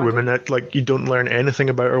the other women, like, you don't learn anything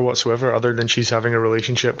about her whatsoever, other than she's having a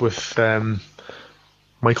relationship with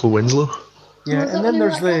Michael Winslow. Yeah, and then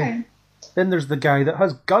there's the guy that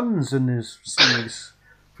has guns in his sleeves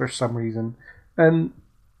for some reason, and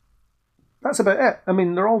that's about it. I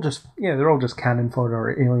mean, they're all just cannon fodder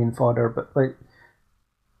or alien fodder, but like.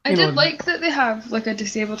 I did like that they have like a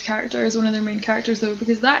disabled character as one of their main characters though,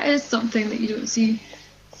 because that is something that you don't see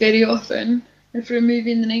very often. And for a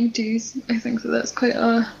movie in the 90s, I think that's quite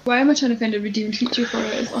a... Why am I trying to find a redeemed feature for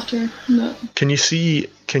it? It's utter nut. Can you see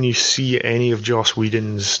any of Joss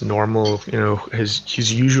Whedon's normal,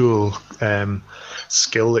 his usual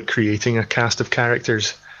skill at creating a cast of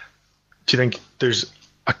characters? Do you think there's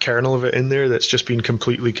a kernel of it in there that's just been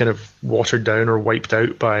completely kind of watered down or wiped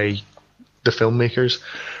out by the filmmakers?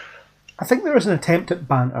 I think there is an attempt at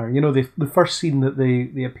banter. The first scene that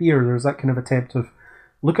they appear, there's that kind of attempt of,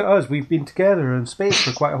 look at us, we've been together in space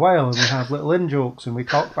for quite a while, and we have little in-jokes, and we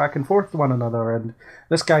talk back and forth to one another, and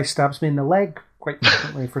this guy stabs me in the leg quite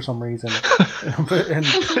frequently for some reason.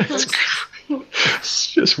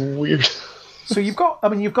 It's just weird. So you've got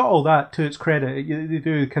all that to its credit.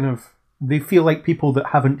 They feel like people that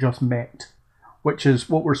haven't just met, which is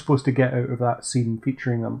what we're supposed to get out of that scene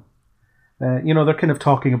featuring them. They're kind of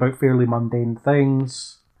talking about fairly mundane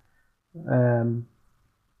things. I don't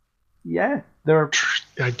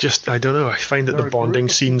know. I find that the bonding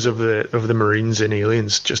scenes of the Marines in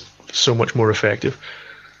Aliens just so much more effective.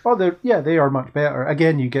 Oh, they are much better.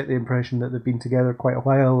 Again, you get the impression that they've been together quite a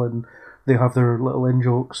while, and they have their little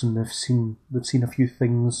in-jokes, and they've seen a few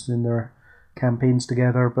things in their campaigns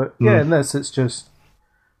together. But in this, it's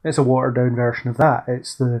a watered down version of that.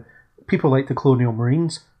 It's the people like the Colonial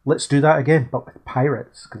Marines. Let's do that again, but with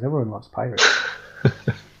pirates, because everyone loves pirates.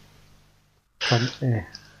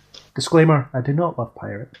 Disclaimer, I do not love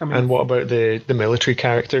pirates. And what about the military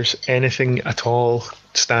characters? Anything at all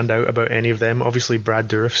stand out about any of them? Obviously, Brad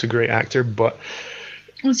Dourif's a great actor, but...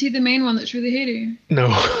 Was he the main one that's really hairy? No.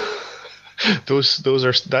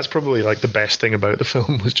 That's probably like the best thing about the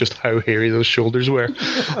film, was just how hairy those shoulders were.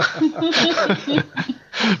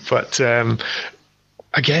 But...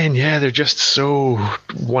 again, they're just so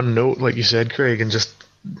one note, like you said, Craig, and just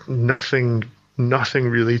nothing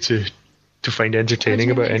really to find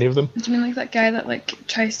entertaining about any of them. Do you mean like that guy that like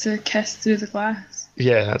tries to kiss through the glass?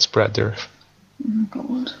 Yeah, that's Brad Dourif. Oh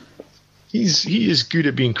God. He is good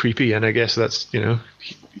at being creepy, and I guess that's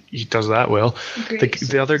he does that well.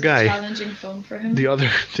 The other guy, challenging film for him. The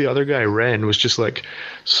other guy, Ren, was just like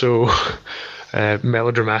so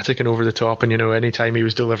melodramatic and over the top, and anytime he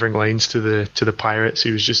was delivering lines to the pirates,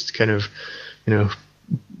 he was just kind of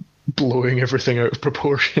blowing everything out of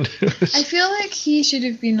proportion. I feel like he should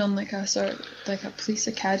have been on like a police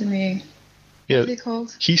academy. Yeah, what are they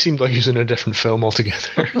called? He seemed like he was in a different film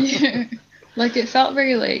altogether. Yeah, like it felt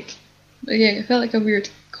very it felt like a weird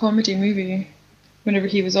comedy movie whenever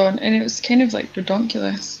he was on, and it was kind of like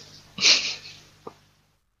redonkulous.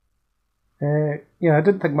 I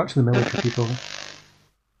didn't think much of the military people.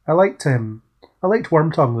 I liked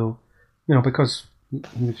Wormtongue though, because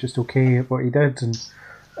he was just okay at what he did, and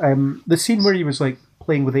the scene where he was like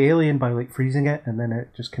playing with the alien by like freezing it, and then it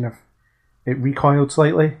just kind of recoiled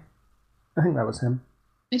slightly. I think that was him.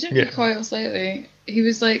 It didn't recoil slightly. He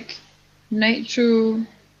was like nitrogening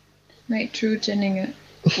it.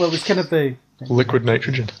 Well, it was kind of the liquid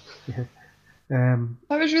nitrogen. Yeah.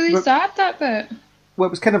 That was really sad, that bit. Well,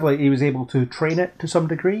 it was kind of like he was able to train it to some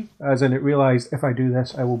degree, as in it realised, if I do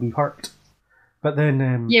this, I will be hurt. But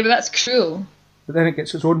then... yeah, but that's cruel. But then it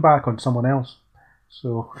gets its own back on someone else.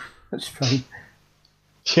 So, that's fine.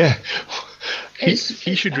 Yeah. He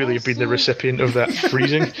should really have been the recipient of that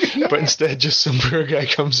freezing, but instead just some poor guy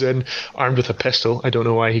comes in armed with a pistol. I don't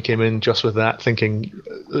know why he came in just with that, thinking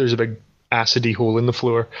there's a big acidy hole in the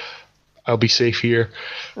floor. I'll be safe here.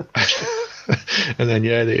 And then,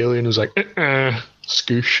 yeah, the alien was like,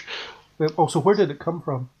 scoosh. Also, where did it come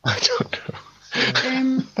from? I don't know.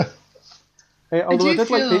 Although I did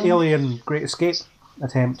like the Alien Great Escape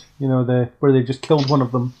attempt, where they just killed one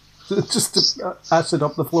of them. Just to acid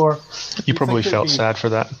up the floor. You probably felt sad for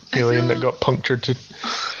that alien that got punctured to...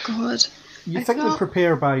 Oh, God. You think they'd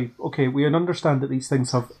prepare by, okay, we understand that these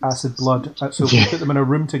things have acid blood, so if we put them in a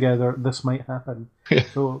room together, this might happen. Yeah.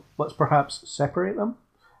 So let's perhaps separate them?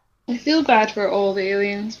 I feel bad for all the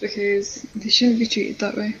aliens because they shouldn't be treated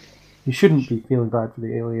that way. You shouldn't be feeling bad for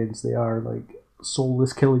the aliens. They are, like,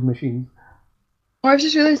 soulless killing machines. Well, I've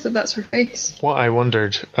just realised that that's her face. What I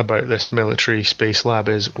wondered about this military space lab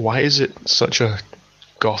is, why is it such a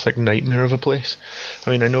gothic nightmare of a place?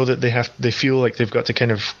 I mean, I know that they feel like they've got to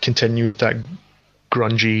kind of continue that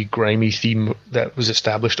grungy, grimy theme that was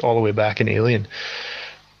established all the way back in Alien.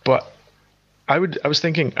 But I was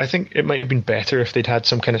thinking, I think it might have been better if they'd had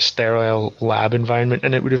some kind of sterile lab environment,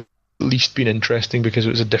 and it would have at least been interesting because it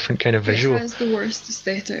was a different kind of visual. It has the worst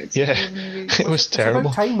aesthetics. Yeah, it was terrible.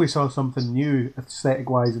 It's about time we saw something new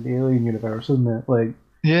aesthetic-wise in the Alien universe, isn't it? Like,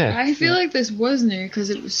 yeah, I feel like this was new because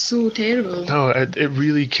it was so terrible. No, it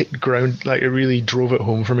really it really drove it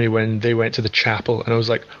home for me when they went to the chapel, and I was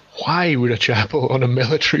like, why would a chapel on a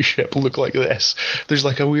military ship look like this? There's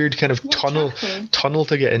like a weird kind of tunnel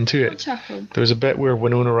to get into it. Chapel? There was a bit where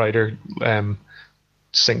Winona Ryder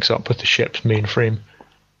syncs up with the ship's mainframe.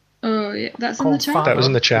 Oh, yeah, that's in the chapel? That was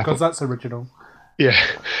in the chapel. Because that's original. Yeah.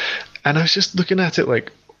 And I was just looking at it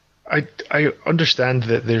like, I understand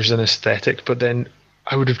that there's an aesthetic, but then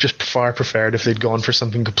I would have just far preferred if they'd gone for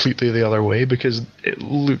something completely the other way, because it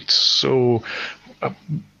looked so...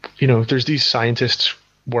 there's these scientists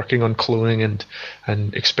working on cloning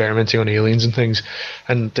and experimenting on aliens and things.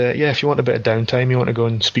 And, if you want a bit of downtime, you want to go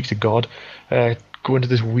and speak to God, go into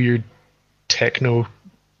this weird techno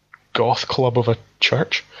goth club of a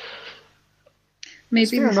church. Maybe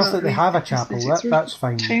it's fair enough that they have a chapel. That's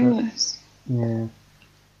fine. Timeless. But,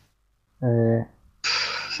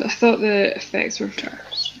 I thought the effects were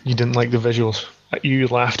trash. You didn't like the visuals. You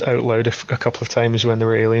laughed out loud a couple of times when there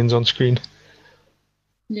were aliens on screen.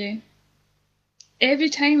 Yeah. Every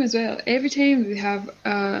time as well. Every time they have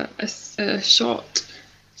a shot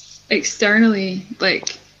externally,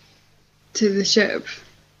 like to the ship,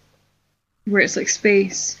 where it's like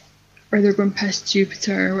space, or they're going past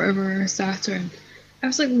Jupiter or whatever, or Saturn. I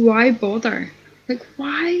was like, why bother? Like,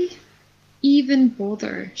 why even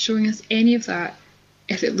bother showing us any of that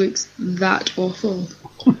if it looks that awful?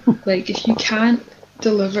 Like, if you can't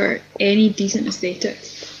deliver any decent aesthetic,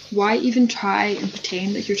 why even try and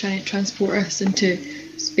pretend like you're trying to transport us into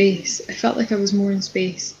space? I felt like I was more in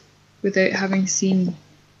space without having seen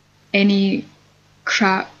any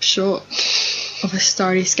crap shot of a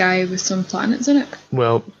starry sky with some planets in it.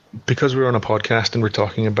 Well, because we're on a podcast and we're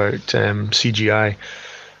talking about CGI,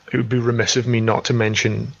 it would be remiss of me not to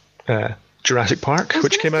mention Jurassic Park,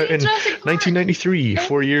 which came out in 1993,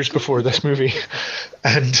 4 years before this movie.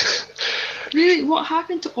 And really, what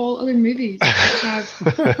happened to all other movies that have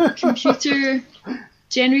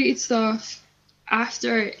computer-generated stuff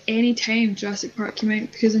after any time Jurassic Park came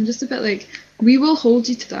out? Because I'm just a bit like, we will hold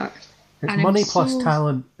you to that. It's money plus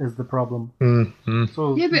talent is the problem. Mm-hmm.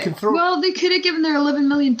 So yeah, but they could have given their $11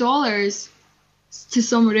 million to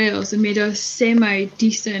somewhere else and made a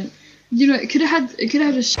semi-decent. It could have had a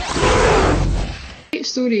great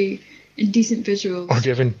story and decent visuals. Or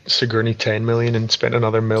given Sigourney $10 million and spent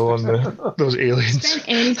another $1 on those aliens. Spent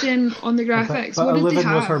anything on the graphics. But what did 11 they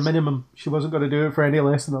have? was her minimum. She wasn't going to do it for any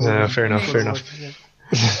less than 11. Yeah, fair enough. Yeah.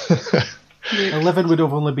 11 would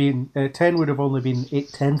have only been 10 would have only been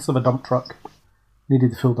 8/10 of a dump truck.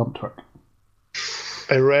 Needed the full dump truck.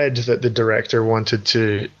 I read that the director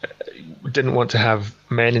didn't want to have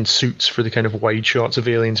men in suits for the kind of wide shots of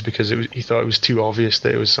aliens because he thought it was too obvious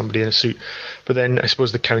that it was somebody in a suit. But then I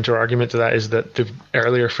suppose the counter argument to that is that the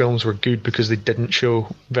earlier films were good because they didn't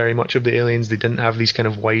show very much of the aliens. They didn't have these kind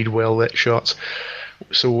of wide, well lit shots.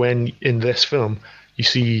 So when in this film you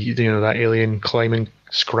see that alien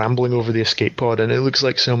scrambling over the escape pod, and it looks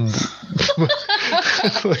like some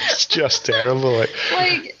it's just terrible, like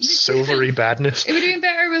silvery badness. It would have been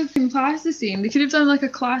better with plasticine. They could have done like a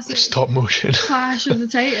classic stop motion Clash of the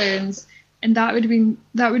Titans, and that would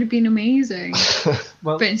have been amazing.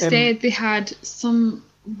 Well, but instead they had some,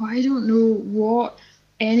 I don't know what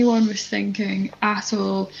anyone was thinking at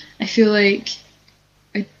all. I feel like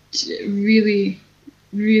I really,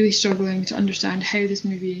 really struggling to understand how this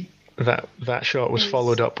movie. That shot was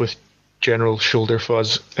followed up with General Shoulder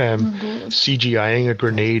Fuzz CGIing a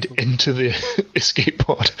grenade into the escape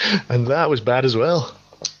pod, and that was bad as well.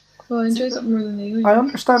 Well, I enjoy that more than Alien. I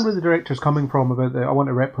understand where the director's coming from about I want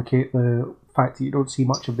to replicate the fact that you don't see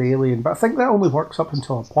much of the alien, but I think that only works up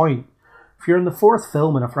until a point. If you're in the fourth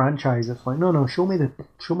film in a franchise, it's like, no, show me the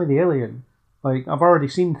alien. Like, I've already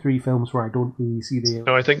seen 3 films where I don't really see the alien.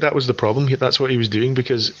 No, I think that was the problem. That's what he was doing,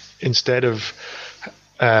 because instead of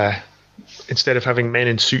having men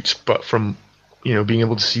in suits, but from being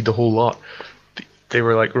able to see the whole lot, they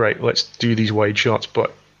were like, right, let's do these wide shots,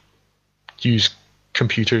 but use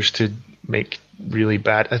computers to make really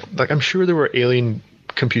bad. I'm sure there were Alien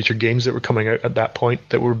computer games that were coming out at that point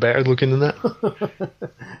that were better looking than that.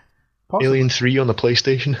 Alien 3 on the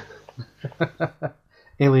PlayStation.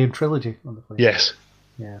 Alien Trilogy on the PlayStation. Yes.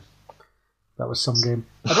 Yeah. That was some game.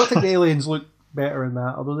 I don't think the aliens look better in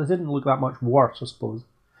that, although they didn't look that much worse, I suppose.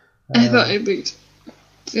 I thought it looked...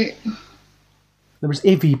 There was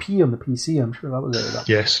AVP on the PC, I'm sure that was it.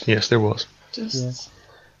 Yes, there was.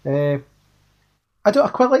 I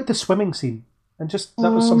quite like the swimming scene, and just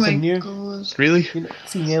that was something new. God. Really?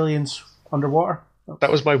 Seeing aliens underwater.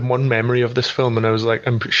 That was my one memory of this film, and I was like,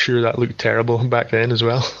 I'm sure that looked terrible back then as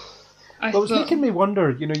well. It was making me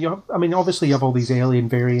wonder, obviously you have all these alien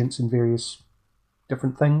variants in various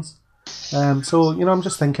different things. So, I'm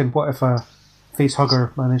just thinking, what if a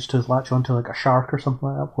facehugger managed to latch onto like a shark or something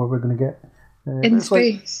like that? What we're going to get? In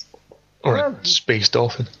space. Or a space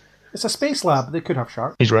dolphin. It's a space lab, they could have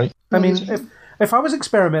sharks. He's right. I mean, if I was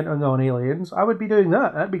experimenting on aliens, I would be doing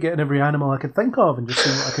that. I'd be getting every animal I could think of and just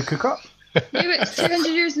seeing what I could cook up. Yeah, but it's 200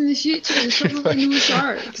 years in the future, there's probably no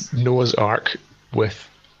sharks. Noah's Ark with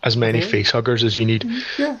as many facehuggers as you need.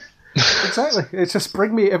 Yeah, exactly. It's just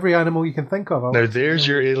bring me every animal you can think of. Now there's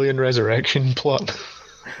your alien resurrection plot.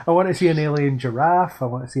 I want to see an alien giraffe. I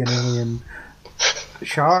want to see an alien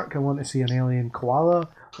shark. I want to see an alien koala.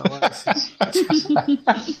 I want to see...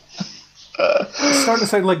 It's starting to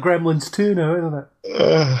sound like Gremlins 2 now, isn't it?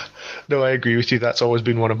 No, I agree with you. That's always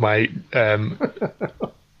been one of my...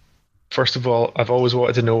 First of all, I've always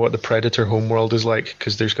wanted to know what the Predator homeworld is like,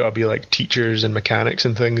 because there's got to be like teachers and mechanics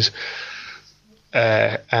and things.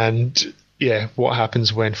 And yeah, what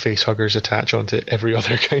happens when facehuggers attach onto every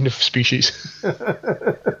other kind of species?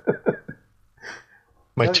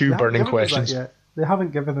 My two burning questions. They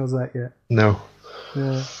haven't given us that yet. No.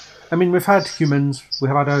 Yeah. I mean, we've had humans,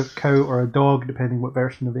 we've had a cow or a dog, depending what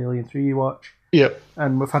version of Alien 3 you watch. Yep.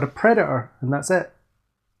 And we've had a predator, and that's it.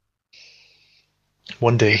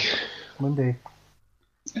 One day.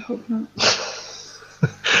 I hope not.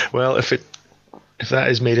 Well, if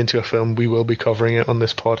that is made into a film, we will be covering it on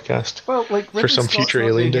this podcast. Well, like for some future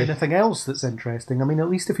Alien Day. Anything else that's interesting? I mean, at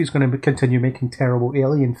least if he's going to continue making terrible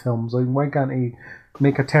alien films, like, why can't he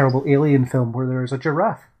make a terrible alien film where there's a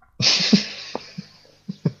giraffe? Because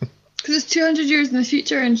it's 200 years in the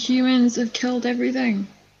future and humans have killed everything.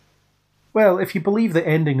 Well, if you believe the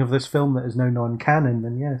ending of this film that is now non-canon,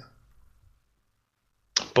 then yes.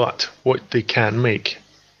 But what they can make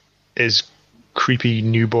is creepy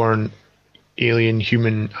newborn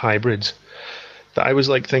alien-human hybrids. That I was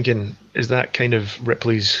like thinking, is that kind of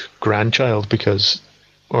Ripley's grandchild?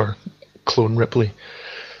 Or clone Ripley?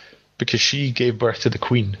 Because she gave birth to the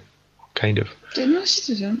Queen, kind of. No,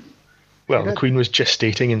 she didn't. Well, the Queen was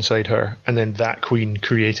gestating inside her, and then that Queen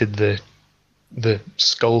created the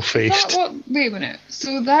skull-faced... Wait a minute.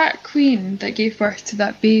 So that Queen that gave birth to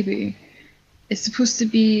that baby is supposed to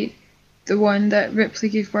be the one that Ripley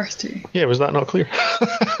gave birth to? Yeah, was that not clear?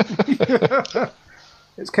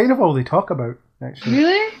 It's kind of all they talk about, actually.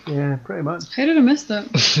 Really? Yeah, pretty much. How did I miss that?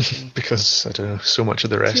 Because, I don't know, so much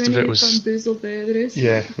of the rest of it was... bamboozled by the rest.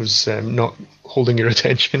 Yeah, it was not holding your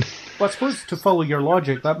attention. Well, I suppose to follow your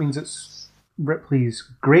logic, that means it's Ripley's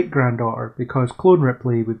great-granddaughter, because clone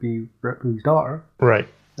Ripley would be Ripley's daughter. Right.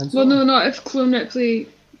 Well, no, not if clone Ripley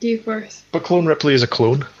gave birth. But clone Ripley is a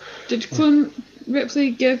clone. Did clone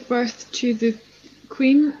Ripley give birth to the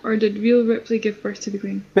Queen, or did real Ripley give birth to the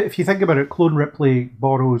Queen? But if you think about it, clone Ripley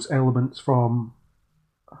borrows elements from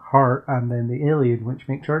her and then the alien, which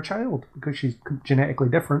makes her a child, because she's genetically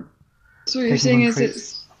different. So what you're saying is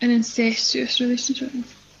it's an incestuous relationship?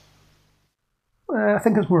 I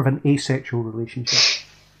think it's more of an asexual relationship.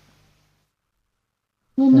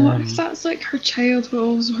 Well, not if that's like her child, but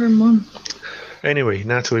also her mum. Anyway,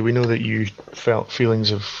 Natalie, we know that you felt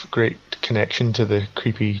feelings of great connection to the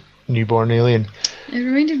creepy newborn alien. It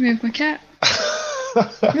reminded me of my cat.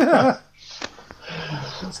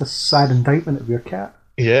 That's a sad indictment of your cat.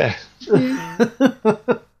 Yeah. I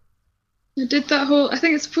did that whole... I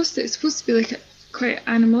think it's supposed to be like quite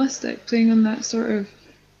animalistic, playing on that sort of,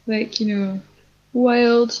 like,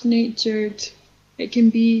 wild-natured. It can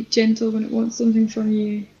be gentle when it wants something from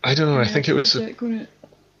you. I don't know. I and think it was. energetic when it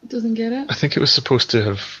doesn't get it. I think it was supposed to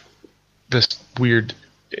have this weird,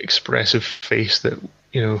 expressive face that,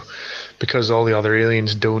 you know, because all the other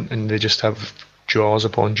aliens don't, and they just have jaws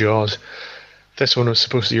upon jaws. This one was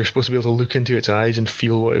supposed to. You're supposed to be able to look into its eyes and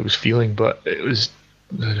feel what it was feeling, but it was.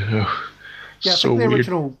 I don't know. Yeah, so weird.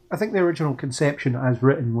 I think the original conception as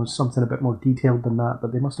written was something a bit more detailed than that,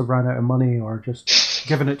 but they must have ran out of money or just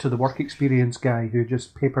given it to the work experience guy who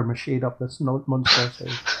just paper mache'd up this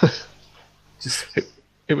monstrosity.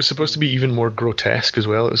 It was supposed to be even more grotesque as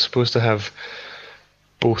well. It was supposed to have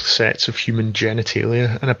both sets of human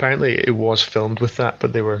genitalia, and apparently it was filmed with that,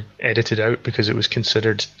 but they were edited out because it was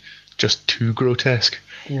considered just too grotesque.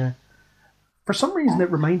 Yeah. For some reason,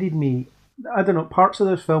 it reminded me. I don't know. Parts of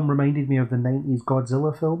this film reminded me of the '90s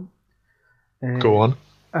Godzilla film. Go on.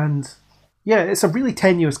 And yeah, it's a really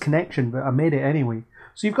tenuous connection, but I made it anyway.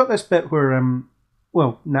 So you've got this bit where,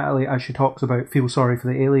 Natalie, as she talks about, feels sorry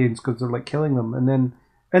for the aliens because they're like killing them, and then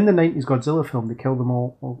in the '90s Godzilla film, they kill them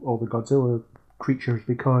all the Godzilla creatures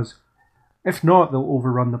because if not, they'll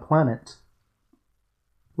overrun the planet.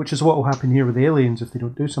 Which is what will happen here with the aliens if they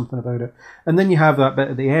don't do something about it. And then you have that bit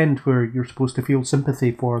at the end where you're supposed to feel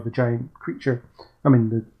sympathy for the giant creature. I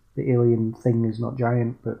mean, the alien thing is not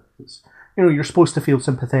giant, but it's, you know, you're supposed to feel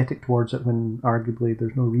sympathetic towards it when arguably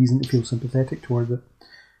there's no reason to feel sympathetic towards it.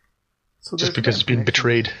 So just because it's been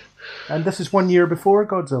betrayed. And this is 1 year before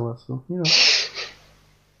Godzilla, so, you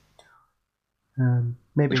know.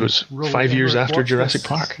 Maybe which was Roland 5 years Emmerich after watched Jurassic this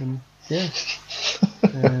Park. and, yeah.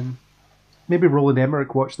 Maybe Roland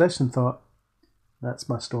Emmerich watched this and thought, that's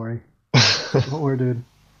my story. That's what we're doing.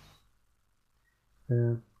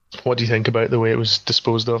 What do you think about the way it was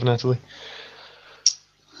disposed of, Natalie?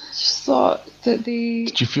 I just thought that they...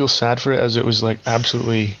 Did you feel sad for it as it was like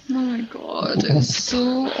absolutely... Oh my god, it's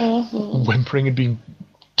so awful. Whimpering and being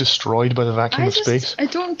destroyed by the vacuum of space? I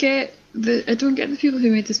don't get the people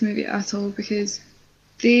who made this movie at all, because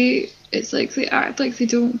it's like they act like they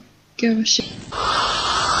don't give a shit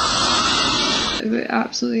about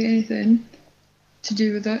absolutely anything to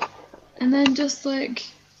do with it, and then just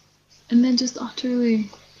utterly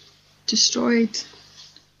destroyed.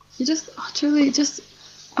 You just utterly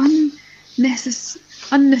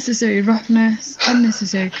unnecessary roughness,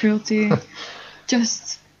 unnecessary cruelty. I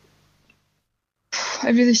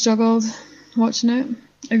really struggled watching it.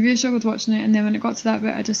 And then when it got to that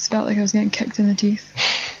bit, I just felt like I was getting kicked in the teeth.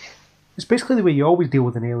 It's basically the way you always deal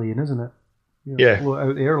with an alien, isn't it? You know, yeah. Blow it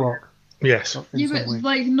out the airlock. Yes. Yeah, but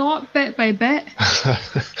like not bit by bit.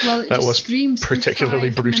 Well, it that just was screams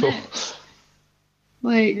particularly brutal.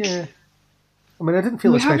 Like, yeah. I mean, I didn't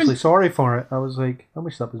feel especially sorry for it. I was like, I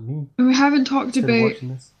wish that was me. We haven't talked about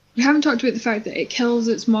the fact that it kills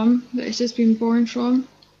its mum that it's just been born from.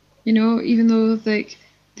 You know, even though like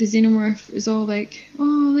the xenomorph is all like,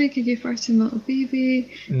 oh, like I gave birth to a little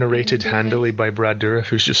baby. Narrated handily by Brad Dourif,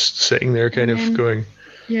 who's just sitting there kind of going,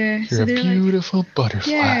 yeah, you're so a they're beautiful like,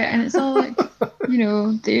 butterfly. Yeah, and it's all like, you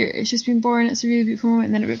know, it's just been born, it's a really beautiful moment,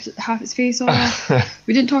 and then it rips half its face off.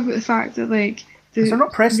 We didn't talk about the fact that like there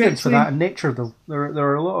not precedents for that in nature though. There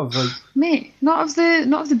are a lot of like, mate, not of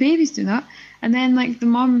the babies doing that, and then like the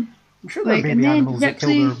mum. I'm sure there are baby animals that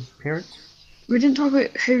kill their parents. We didn't talk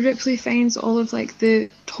about how Ripley finds all of like the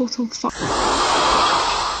total fucked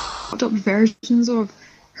up versions of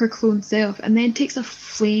her clone self, and then takes a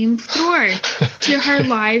flamethrower to her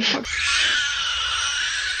live fucked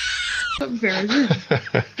up version.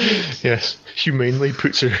 Yes, humanely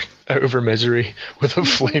puts her out of her misery with a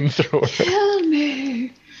flamethrower. Kill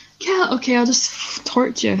me, okay, I'll just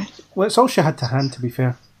torch you. Well, it's all she had to hand, to be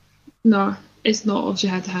fair. No, it's not all she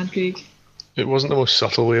had to hand, Craig. It wasn't the most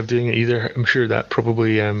subtle way of doing it either. I'm sure that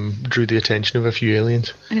probably drew the attention of a few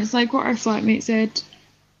aliens. And it's like what our flatmate said.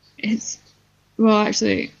 Well,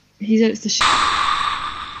 actually, he said it's the shittiest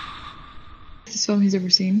film he's ever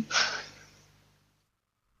seen.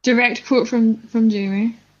 Direct quote from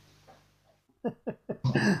Jamie.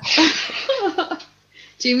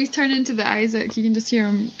 Jamie's turned into the Isaac. You can just hear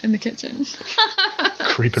him in the kitchen.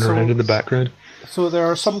 Creeping around in the background. So there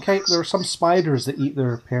are some spiders that eat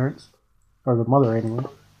their parents. Or the mother, anyway.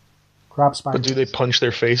 Crab spiders. But do they punch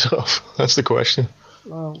their face off? That's the question.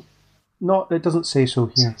 Well, it doesn't say so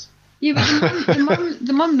here. Yeah, but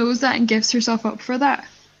the mum knows that and gives herself up for that.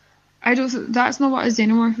 That's not what a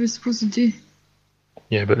xenomorph is supposed to do.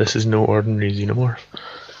 Yeah, but this is no ordinary xenomorph.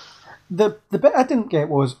 The bit I didn't get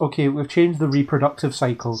was, okay, we've changed the reproductive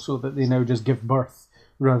cycle so that they now just give birth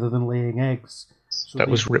rather than laying eggs. So that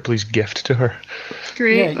was Ripley's gift to her.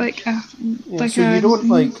 Great, yeah, so you don't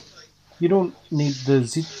You don't need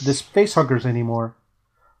the face huggers anymore.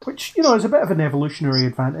 Which, you know, is a bit of an evolutionary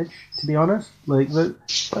advantage, to be honest. Like,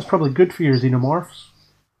 that's probably good for your xenomorphs.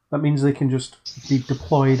 That means they can just be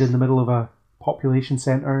deployed in the middle of a population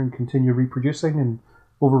centre and continue reproducing and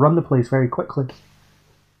overrun the place very quickly.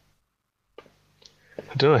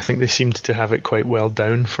 I don't know, I think they seemed to have it quite well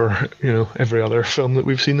down for, you know, every other film that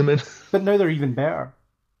we've seen them in. But now they're even better.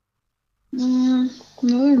 No,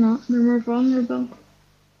 they're not. They're more vulnerable.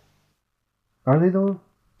 Are they, though?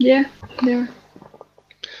 Yeah, they are.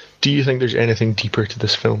 Do you think there's anything deeper to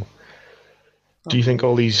this film? Do you think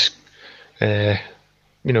all these, you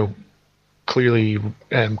know, clearly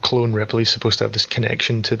clone Ripley's supposed to have this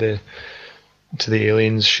connection to the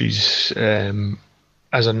aliens? She's,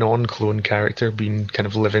 as a non-clone character, been kind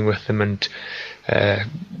of living with them and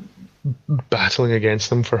battling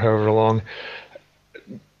against them for however long.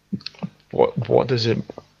 What does it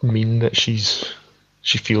mean that she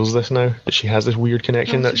feels this now, that she has this weird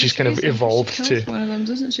connection, that she's kind of evolved she to? One of them,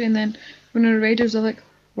 doesn't she? And then when her raiders are like,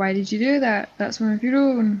 "Why did you do that? That's one of your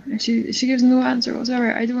own," and she gives no answer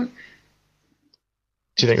whatsoever. I don't.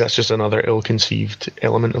 Do you think that's just another ill-conceived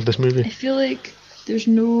element of this movie? I feel like there's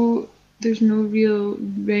no real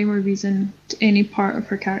rhyme or reason to any part of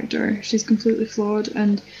her character. She's completely flawed,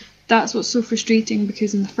 and that's what's so frustrating,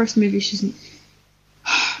 because in the first movie she's.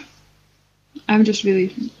 I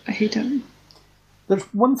hate it. There's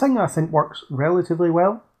one thing I think works relatively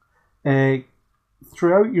well.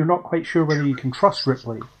 Throughout, you're not quite sure whether you can trust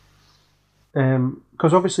Ripley.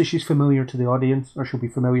 Because obviously she's familiar to the audience, or she'll be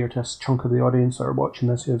familiar to a chunk of the audience that are watching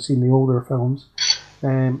this who have seen the older films.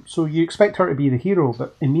 So you expect her to be the hero,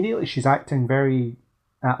 but immediately she's acting very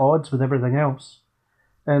at odds with everything else.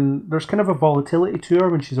 And there's kind of a volatility to her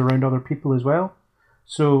when she's around other people as well.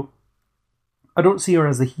 So I don't see her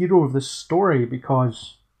as the hero of this story,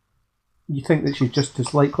 because you think that she's just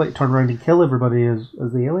as likely to turn around and kill everybody as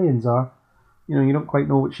the aliens are. You know, you don't quite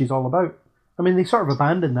know what she's all about. I mean, they sort of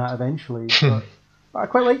abandon that eventually, but I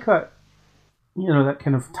quite like that, you know, that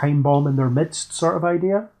kind of time bomb in their midst sort of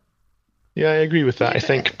idea. Yeah, I agree with that, I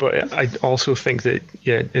think, but I also think that,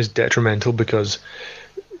 yeah, it is detrimental because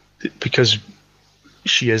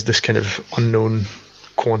she is this kind of unknown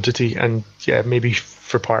quantity, and yeah, maybe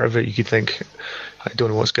for part of it you could think, I don't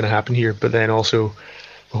know what's going to happen here, but then also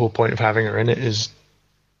the whole point of having her in it is...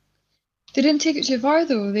 They didn't take it too far,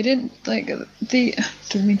 though. They didn't, they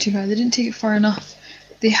don't mean too far, they didn't take it far enough.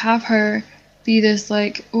 They have her be this,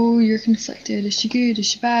 like, oh, you're conflicted, is she good, is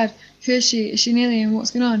she bad, who is she an alien,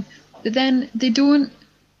 what's going on? But then they don't,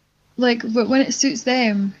 but when it suits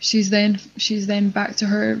them, she's then back to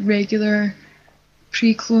her regular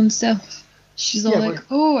pre-clone self. She's all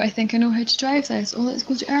oh, I think I know how to drive this, oh, let's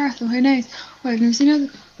go to Earth, oh, how nice, oh, I've never seen other,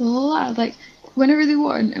 blah, blah. Whenever they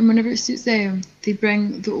want and whenever it suits them, they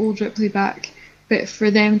bring the old Ripley back. But for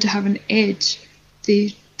them to have an edge,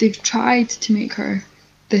 they've tried to make her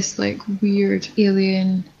this weird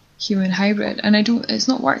alien human hybrid, and it's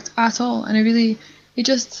not worked at all. And it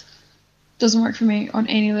just doesn't work for me on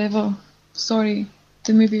any level. Sorry,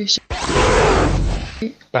 the movie is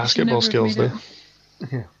shit. Basketball skills, though.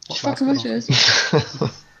 Yeah, she fucking wishes.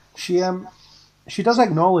 She does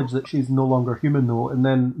acknowledge that she's no longer human, though, and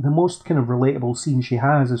then the most kind of relatable scene she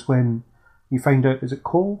has is when you find out, is it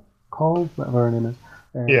Cole, whatever her name is,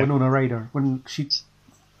 Winona Ryder.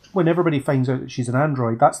 When everybody finds out that she's an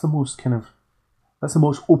android, that's the most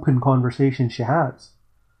open conversation she has,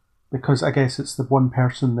 because I guess it's the one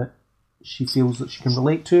person that she feels that she can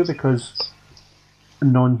relate to, because a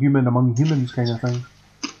non-human among humans kind of thing.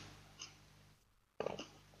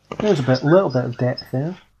 There's a little bit of depth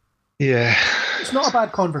there. Yeah. It's not a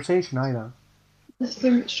bad conversation either. This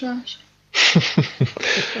thing is trash.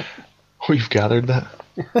 We've gathered that.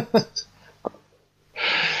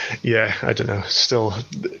 Yeah, I don't know. Still,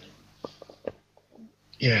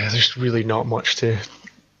 yeah, there's really not much to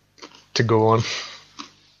go on.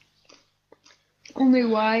 Only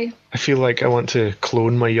why? I feel like I want to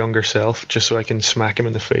clone my younger self just so I can smack him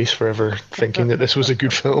in the face for ever thinking that this was a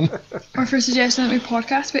good film. Or for suggesting that we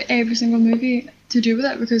podcast about every single movie to do with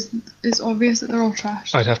it, because it's obvious that they're all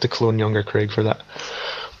trash. I'd have to clone younger Craig for that.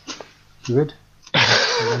 You would?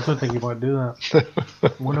 I don't think you want to do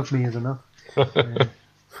that. One of me is enough.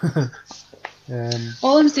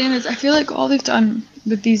 All I'm saying is, I feel like all they've done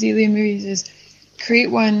with these alien movies is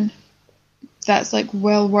create one that's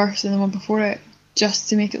well worse than the one before it, just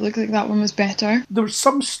to make it look like that one was better. There's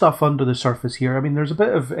some stuff under the surface here. I mean, there's a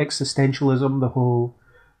bit of existentialism, the whole,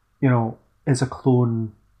 is a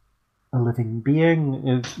clone a living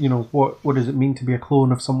being? What does it mean to be a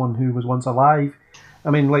clone of someone who was once alive? I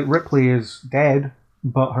mean, Ripley is dead,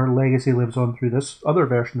 but her legacy lives on through this other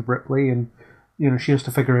version of Ripley, and she has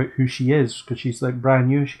to figure out who she is because she's like brand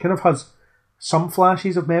new. She kind of has some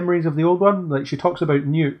flashes of memories of the old one, like she talks about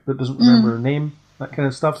Newt but doesn't remember her name, that kind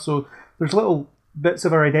of stuff. So there's little bits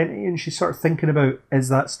of her identity, and she's sort of thinking about, is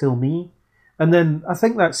that still me? And then I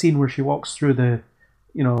think that scene where she walks through the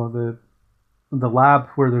lab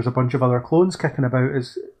where there's a bunch of other clones kicking about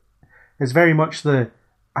is very much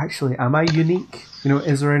actually, am I unique?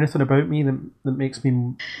 Is there anything about me that makes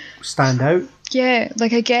me stand out? Yeah,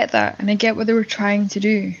 like I get that, and I get what they were trying to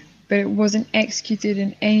do, but it wasn't executed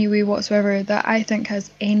in any way whatsoever that I think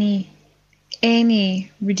has any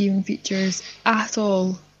redeeming features at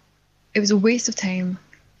all. It was a waste of time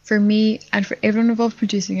for me and for everyone involved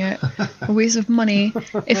producing it, a waste of money.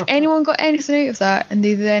 If anyone got anything out of that and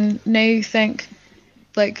they then now think,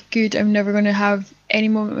 like, good, I'm never going to have any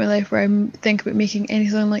moment in my life where I think about making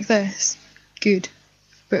anything like this, good.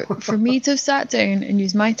 But for me to have sat down and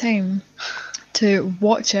used my time to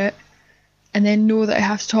watch it and then know that I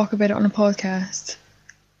have to talk about it on a podcast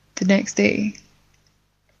the next day,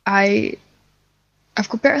 I've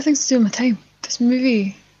got better things to do in my time. This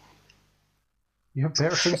movie... You have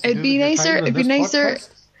better things to It'd do be with your nicer. time than It'd be this nicer.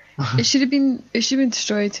 podcast? It should have been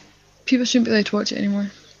destroyed. People shouldn't be allowed to watch it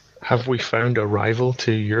anymore. Have we found a rival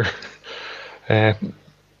to your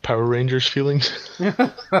Power Rangers feelings?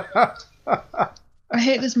 I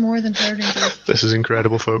hate this more than Power Rangers. This is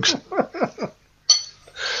incredible, folks.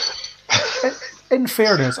 In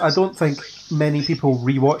fairness, I don't think many people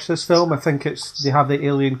rewatch this film. I think they have the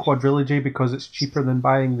Alien quadrilogy because it's cheaper than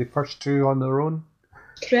buying the first two on their own.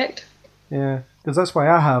 Correct. Yeah, because that's why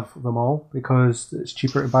I have them all, because it's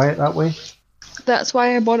cheaper to buy it that way. That's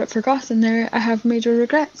why I bought it for Goth, and now I have major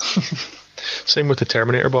regrets. Same with the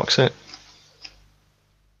Terminator box set.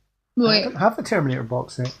 I Wait, don't have the Terminator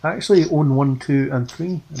box set. I actually own 1, 2, and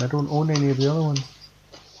 3, and I don't own any of the other ones.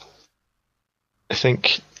 I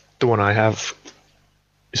think the one I have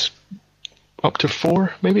is up to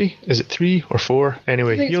 4, maybe? Is it 3 or 4?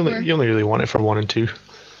 Anyway, think you it's only 4. you only really want it for 1 and 2.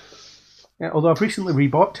 Yeah, although I've recently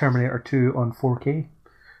rebought Terminator 2 on 4K,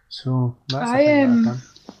 so that's a I thing that I've am. done.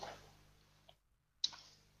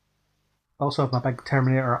 I also have my big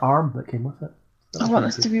Terminator arm that came with it. I want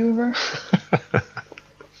this to be over.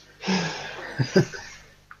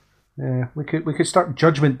 Yeah, we could start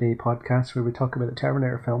Judgment Day podcast where we talk about the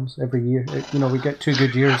Terminator films every year. We get 2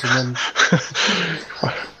 good years and then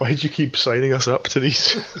Why did you keep signing us up to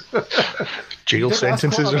these jail did ask what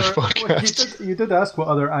sentences on other- podcasts? You did ask what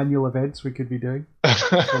other annual events we could be doing.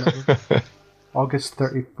 August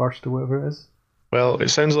 31st or whatever it is. Well, it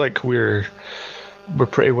sounds like we're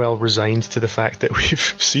pretty well resigned to the fact that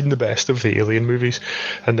we've seen the best of the Alien movies,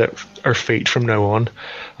 and that our fate from now on,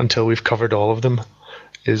 until we've covered all of them,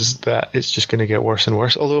 is that it's just going to get worse and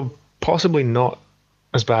worse. Although possibly not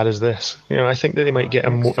as bad as this. I think that they might get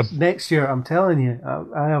a Next year, I'm telling you,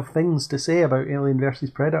 I have things to say about Alien versus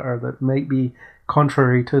Predator that might be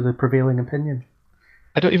contrary to the prevailing opinion.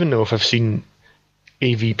 I don't even know if I've seen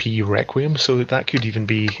AVP Requiem, so that could even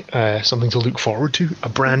be something to look forward to, a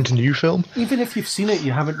brand new film. Even if you've seen it,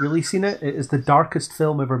 you haven't really seen it. It is the darkest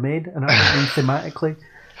film ever made, and I mean thematically.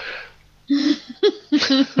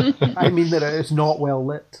 I mean that it is not well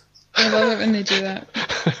lit. I love it when they do that.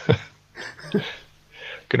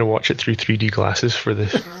 Gonna watch it through 3D glasses for the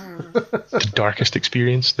darkest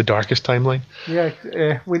experience, the darkest timeline.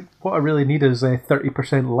 Yeah, what I really need is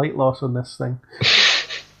 30% light loss on this thing.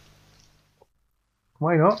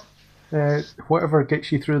 Why not? Whatever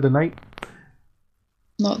gets you through the night.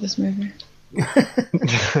 Not this movie.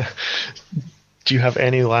 Do you have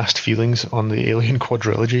any last feelings on the Alien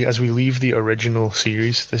quadrilogy as we leave the original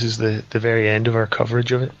series? This is the very end of our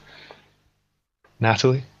coverage of it.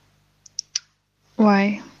 Natalie?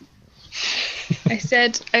 Why?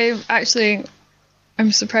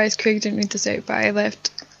 I'm surprised Craig didn't read this out, but I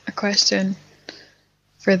left a question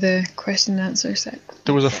for the question and answer set.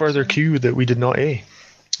 There was a further cue that we did not A.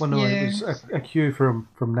 Well, no, Yeah. it was a cue from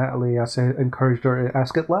Natalie. I encouraged her to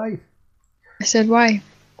ask it live. I said, why?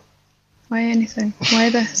 Why anything? Why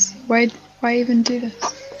this? Why even do this?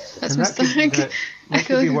 That's And my that could be, stomach. that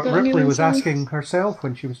feel could be like what I've got Ripley new was songs. asking herself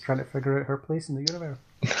when she was trying to figure out her place in the universe.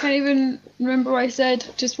 I can't even remember what I said.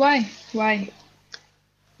 Just why? Why?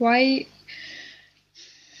 Why?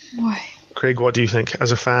 Why? Craig, what do you think?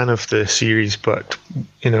 As a fan of the series, but,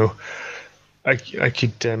 I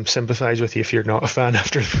could sympathise with you if you're not a fan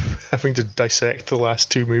after having to dissect the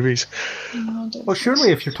last 2 movies. Well,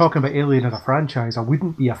 surely if you're talking about Alien as a franchise, I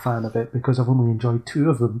wouldn't be a fan of it because I've only enjoyed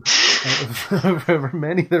 2 of them out of however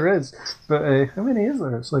many there is. But how many is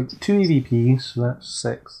there? It's like 2 EVPs, so that's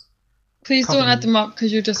 6. Please don't add them up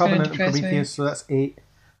because you're just going to Covenant and depress me. Prometheus, so that's 8.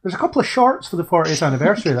 There's a couple of shorts for the 40th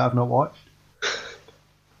anniversary that I've not watched.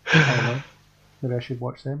 I don't know. Maybe I should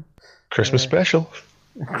watch them. Christmas special.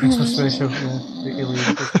 Christmas special, yeah. The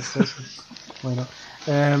Alien Christmas special. Why not?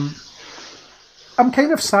 I'm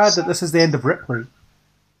kind of sad that this is the end of Ripley.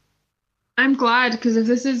 I'm glad because if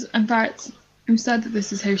this is, in fact, I'm sad that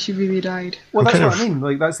this is how she really died. Well, that's kind what I mean.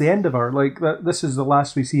 Like, that's the end of her. Like, this is the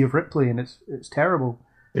last we see of Ripley, and it's terrible.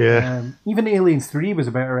 Yeah. Even Alien 3 was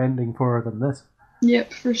a better ending for her than this.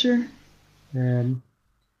 Yep, for sure. I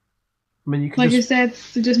mean, you could Like just, I said,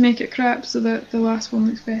 to just make it crap so that the last one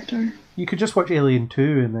looks better. you could just watch Alien 2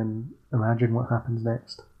 and then imagine what happens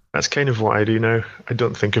next. That's kind of what I do now. I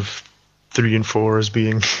don't think of 3 and 4 as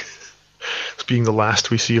being as being the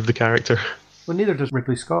last we see of the character. Well, neither does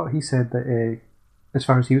Ridley Scott. He said that, as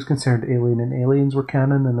far as he was concerned, Alien and Aliens were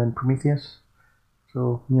canon, and then Prometheus.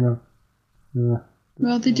 So,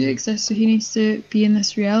 Well, they do exist, so he needs to be in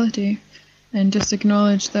this reality and just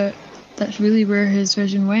acknowledge that that's really where his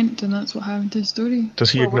vision went, and that's what happened to his story.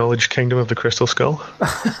 Does he acknowledge Kingdom of the Crystal Skull?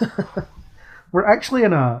 We're actually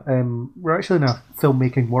in a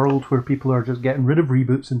filmmaking world where people are just getting rid of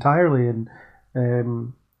reboots entirely, and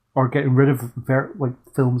or getting rid of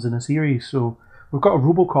films in a series. So we've got a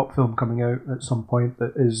RoboCop film coming out at some point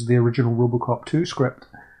that is the original RoboCop 2 script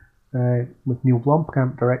with Neil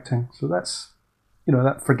Blomkamp directing. So that's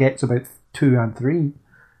that forgets about 2 and 3.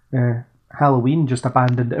 Halloween just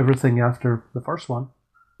abandoned everything after the first one.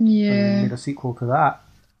 Yeah. And made a sequel to that,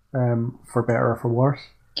 for better or for worse.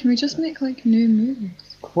 Can we just make new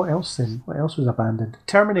movies? What else then? What else was abandoned?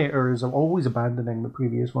 Terminator is always abandoning the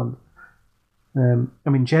previous one. I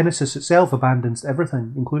mean, Genesis itself abandons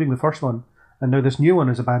everything, including the first one, and now this new one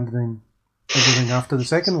is abandoning everything after the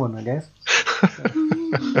second one, I guess.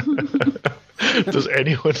 Does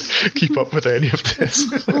anyone keep up with any of this?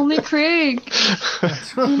 Only Craig. I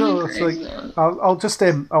don't know. It's like I'll just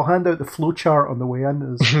I'll hand out the flowchart on the way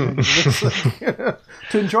in.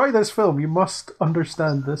 To enjoy this film, you must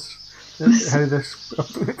understand this, how this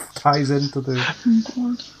ties into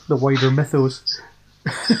the wider mythos.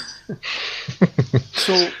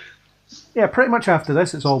 So, yeah, pretty much after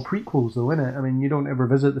this, it's all prequels, though, isn't it? I mean, you don't ever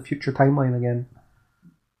visit the future timeline again.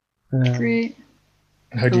 Great.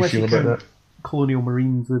 How do you feel about that? Colonial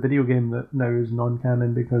Marines, the video game that now is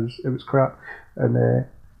non-canon because it was crap. And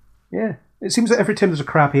yeah, it seems that every time there's a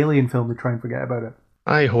crap Alien film, they try and forget about it.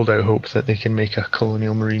 I hold out hope that they can make a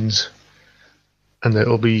Colonial Marines and that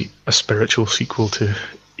it'll be a spiritual sequel to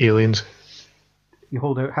Aliens. You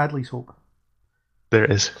hold out Hadley's hope. There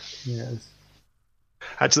it is. Yeah, it is.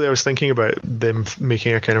 Actually, I was thinking about them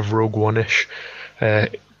making a kind of Rogue One-ish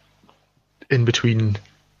in between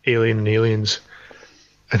Alien and Aliens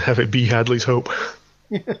and have it be Hadley's Hope.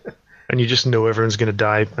 And you just know everyone's going to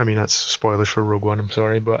die. I mean, that's spoilers for Rogue One, I'm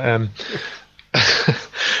sorry. But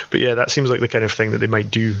but yeah, that seems like the kind of thing that they might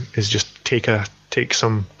do, is just take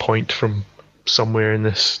some point from somewhere in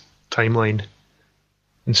this timeline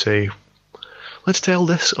and say, let's tell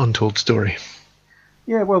this untold story.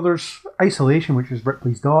 Yeah, well, there's Isolation, which is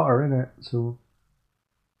Ripley's daughter, in it, so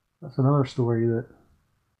that's another story that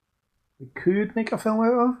they could make a film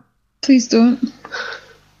out of. Please don't.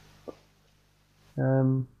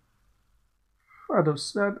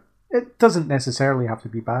 It doesn't necessarily have to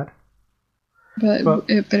be bad. But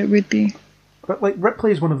it would be. But like,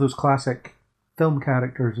 Ripley is one of those classic film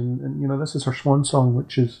characters, and this is her swan song,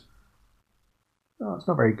 which is it's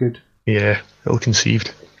not very good. Yeah,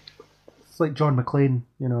 ill-conceived. It's like John McClane.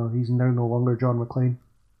 He's now no longer John McClane.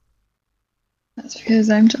 That's because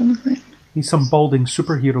I'm John McClane. He's some balding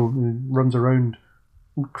superhero who runs around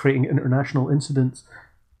creating international incidents.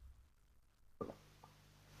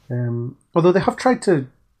 Although they have tried to,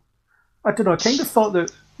 I don't know, I kind of thought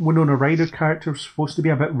that Winona Ryder's character was supposed to be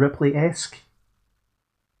a bit Ripley-esque.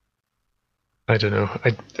 I don't know.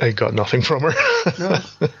 I got nothing from her.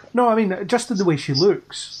 No, I mean, just in the way she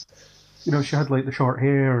looks. She had like the short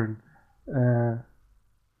hair and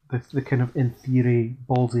the kind of, in theory,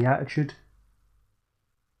 ballsy attitude.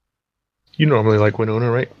 You normally like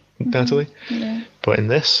Winona, right, Natalie? Yeah. But in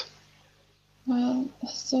this? Well, I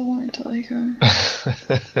still wanted to like her.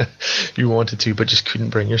 You wanted to, but just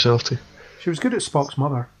couldn't bring yourself to. She was good at Spock's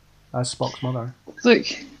mother, as Spock's mother. Look,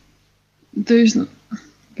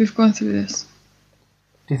 we've gone through this.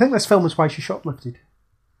 Do you think this film is why she shoplifted?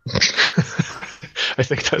 I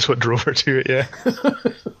think that's what drove her to it, yeah.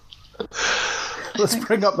 Let's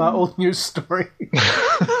bring up that old news story.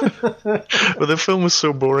 But the film was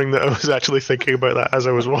so boring that I was actually thinking about that as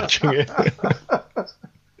I was watching it.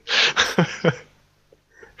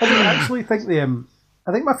 I actually think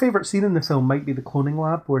I think my favourite scene in the film might be the cloning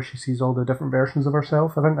lab, where she sees all the different versions of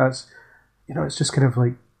herself. I think that's, it's just kind of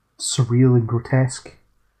like surreal and grotesque.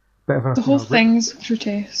 Bit of a, The whole thing's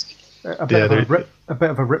grotesque. a bit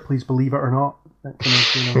of a Ripley's Believe It or Not. That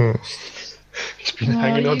kind of, He's been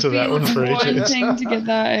hanging on to that one for ages. Wanting to get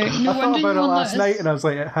that out. No I thought wonder about you it won't last let night, us. and I was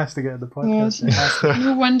like, it has to get in the podcast. God. It has to.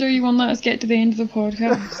 No wonder you won't let us get to the end of the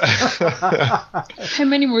podcast. How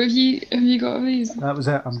many more have you got of these? That was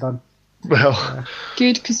it. I'm done. Well,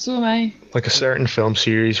 Good, because so am I. like a certain film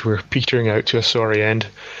series, we're petering out to a sorry end.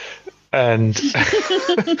 And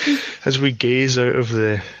as we gaze out of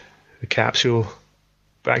the capsule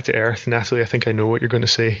back to Earth, Natalie, I think I know what you're going to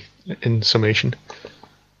say in summation.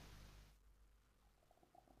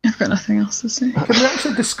 I've got nothing else to say. Can we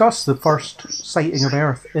actually discuss the first sighting of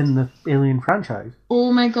Earth in the Alien franchise?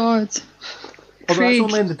 Oh my god. Although Craig.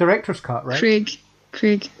 that's only in the director's cut, right?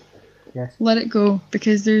 Craig. Yes. Let it go,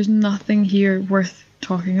 because there's nothing here worth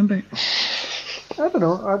talking about. I don't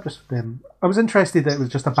know. I was interested that it was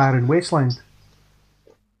just a barren wasteland.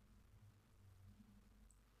 I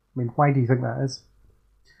mean, why do you think that is?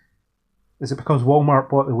 Is it because Walmart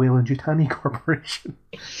bought the Weyland-Yutani Corporation?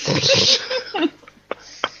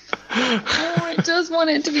 Oh, I just want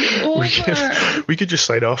it to be over. We could just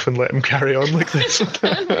sign off and let him carry on like this. We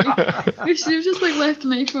should have just left the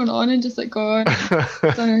microphone on and just gone,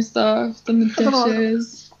 done our stuff, done the don't know.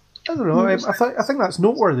 dishes. I don't know. I think that's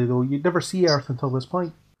noteworthy, though. You'd never see Earth until this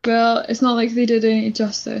point. Well, it's not like they did any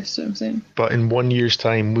justice, what I'm saying. But in 1 year's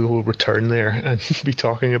time, we will return there and be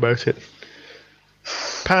talking about it.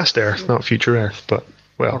 Past Earth, not future Earth, but,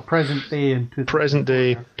 Or well, present day and present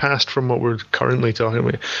day, past from what we're currently talking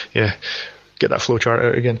about. Yeah, get that flowchart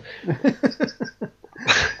out again.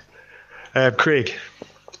 Craig,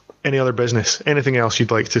 any other business? Anything else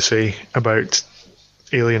you'd like to say about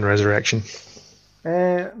Alien Resurrection?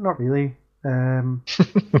 Not really.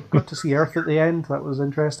 Got to see Earth at the end. That was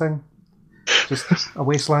interesting. Just a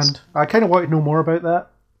wasteland. I kind of want to know more about that.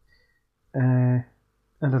 I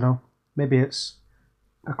don't know. Maybe it's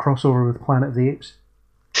a crossover with Planet of the Apes.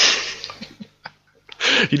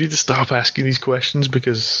 You need to stop asking these questions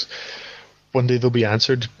because one day they'll be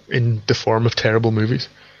answered in the form of terrible movies.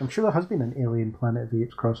 I'm sure there has been an Alien Planet of the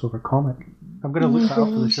Apes crossover comic. I'm going to look that up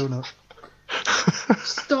for the show notes.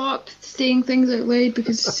 Stop saying things out loud,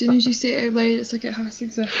 because as soon as you say it out loud, it's like it has to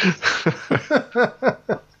exist.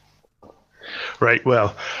 Right,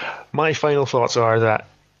 well, my final thoughts are that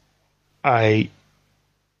I'd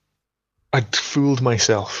fooled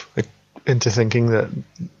myself into thinking that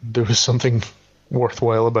there was something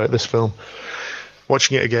worthwhile about this film.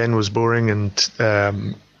 Watching it again was boring and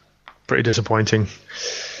pretty disappointing.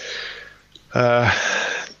 Yeah,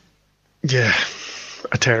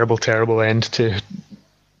 a terrible, terrible end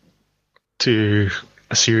to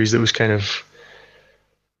a series that was kind of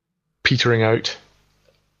petering out.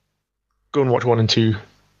 Go and watch 1 and 2.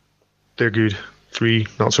 They're good. 3,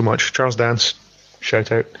 not so much. Charles Dance,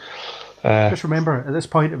 shout out. Just remember, at this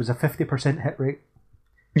point, it was a 50% hit rate.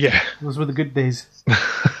 Yeah. Those were the good days.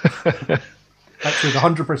 Actually, the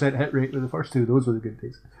 100% hit rate with the first 2, those were the good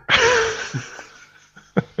days.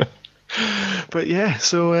 But yeah,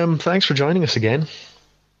 so thanks for joining us again.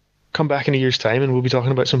 Come back in a year's time and we'll be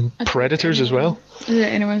talking about some Predators as well. Yeah,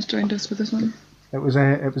 anyone's joined us for this one. It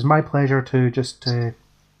was my pleasure to just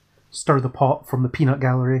stir the pot from the peanut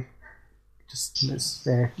gallery. It's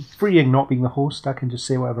freeing not being the host. I can just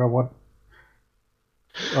say whatever I want.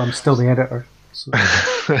 I'm still the editor. So.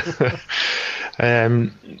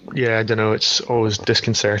 Yeah, I don't know. It's always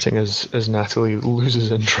disconcerting as Natalie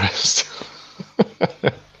loses interest.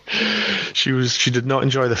 She did not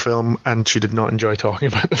enjoy the film, and she did not enjoy talking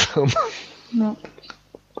about the film. No.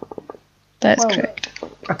 That's correct.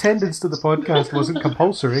 Attendance to the podcast wasn't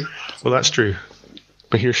compulsory. Well, that's true.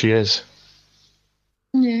 But here she is.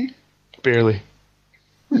 Yeah. Barely.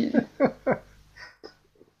 Yeah.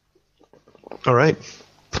 All right.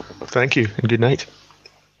 Thank you, and good night.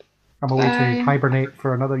 I'm away Bye. to hibernate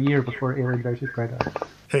for another year before Alien vs. Predator.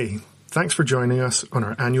 Hey, thanks for joining us on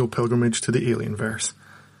our annual pilgrimage to the Alienverse.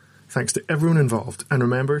 Thanks to everyone involved, and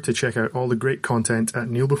remember to check out all the great content at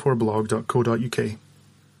kneelbeforeblog.co.uk.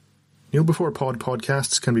 Kneel Before Pod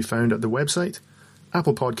podcasts can be found at the website,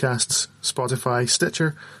 Apple Podcasts, Spotify,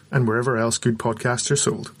 Stitcher, and wherever else good podcasts are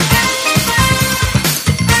sold.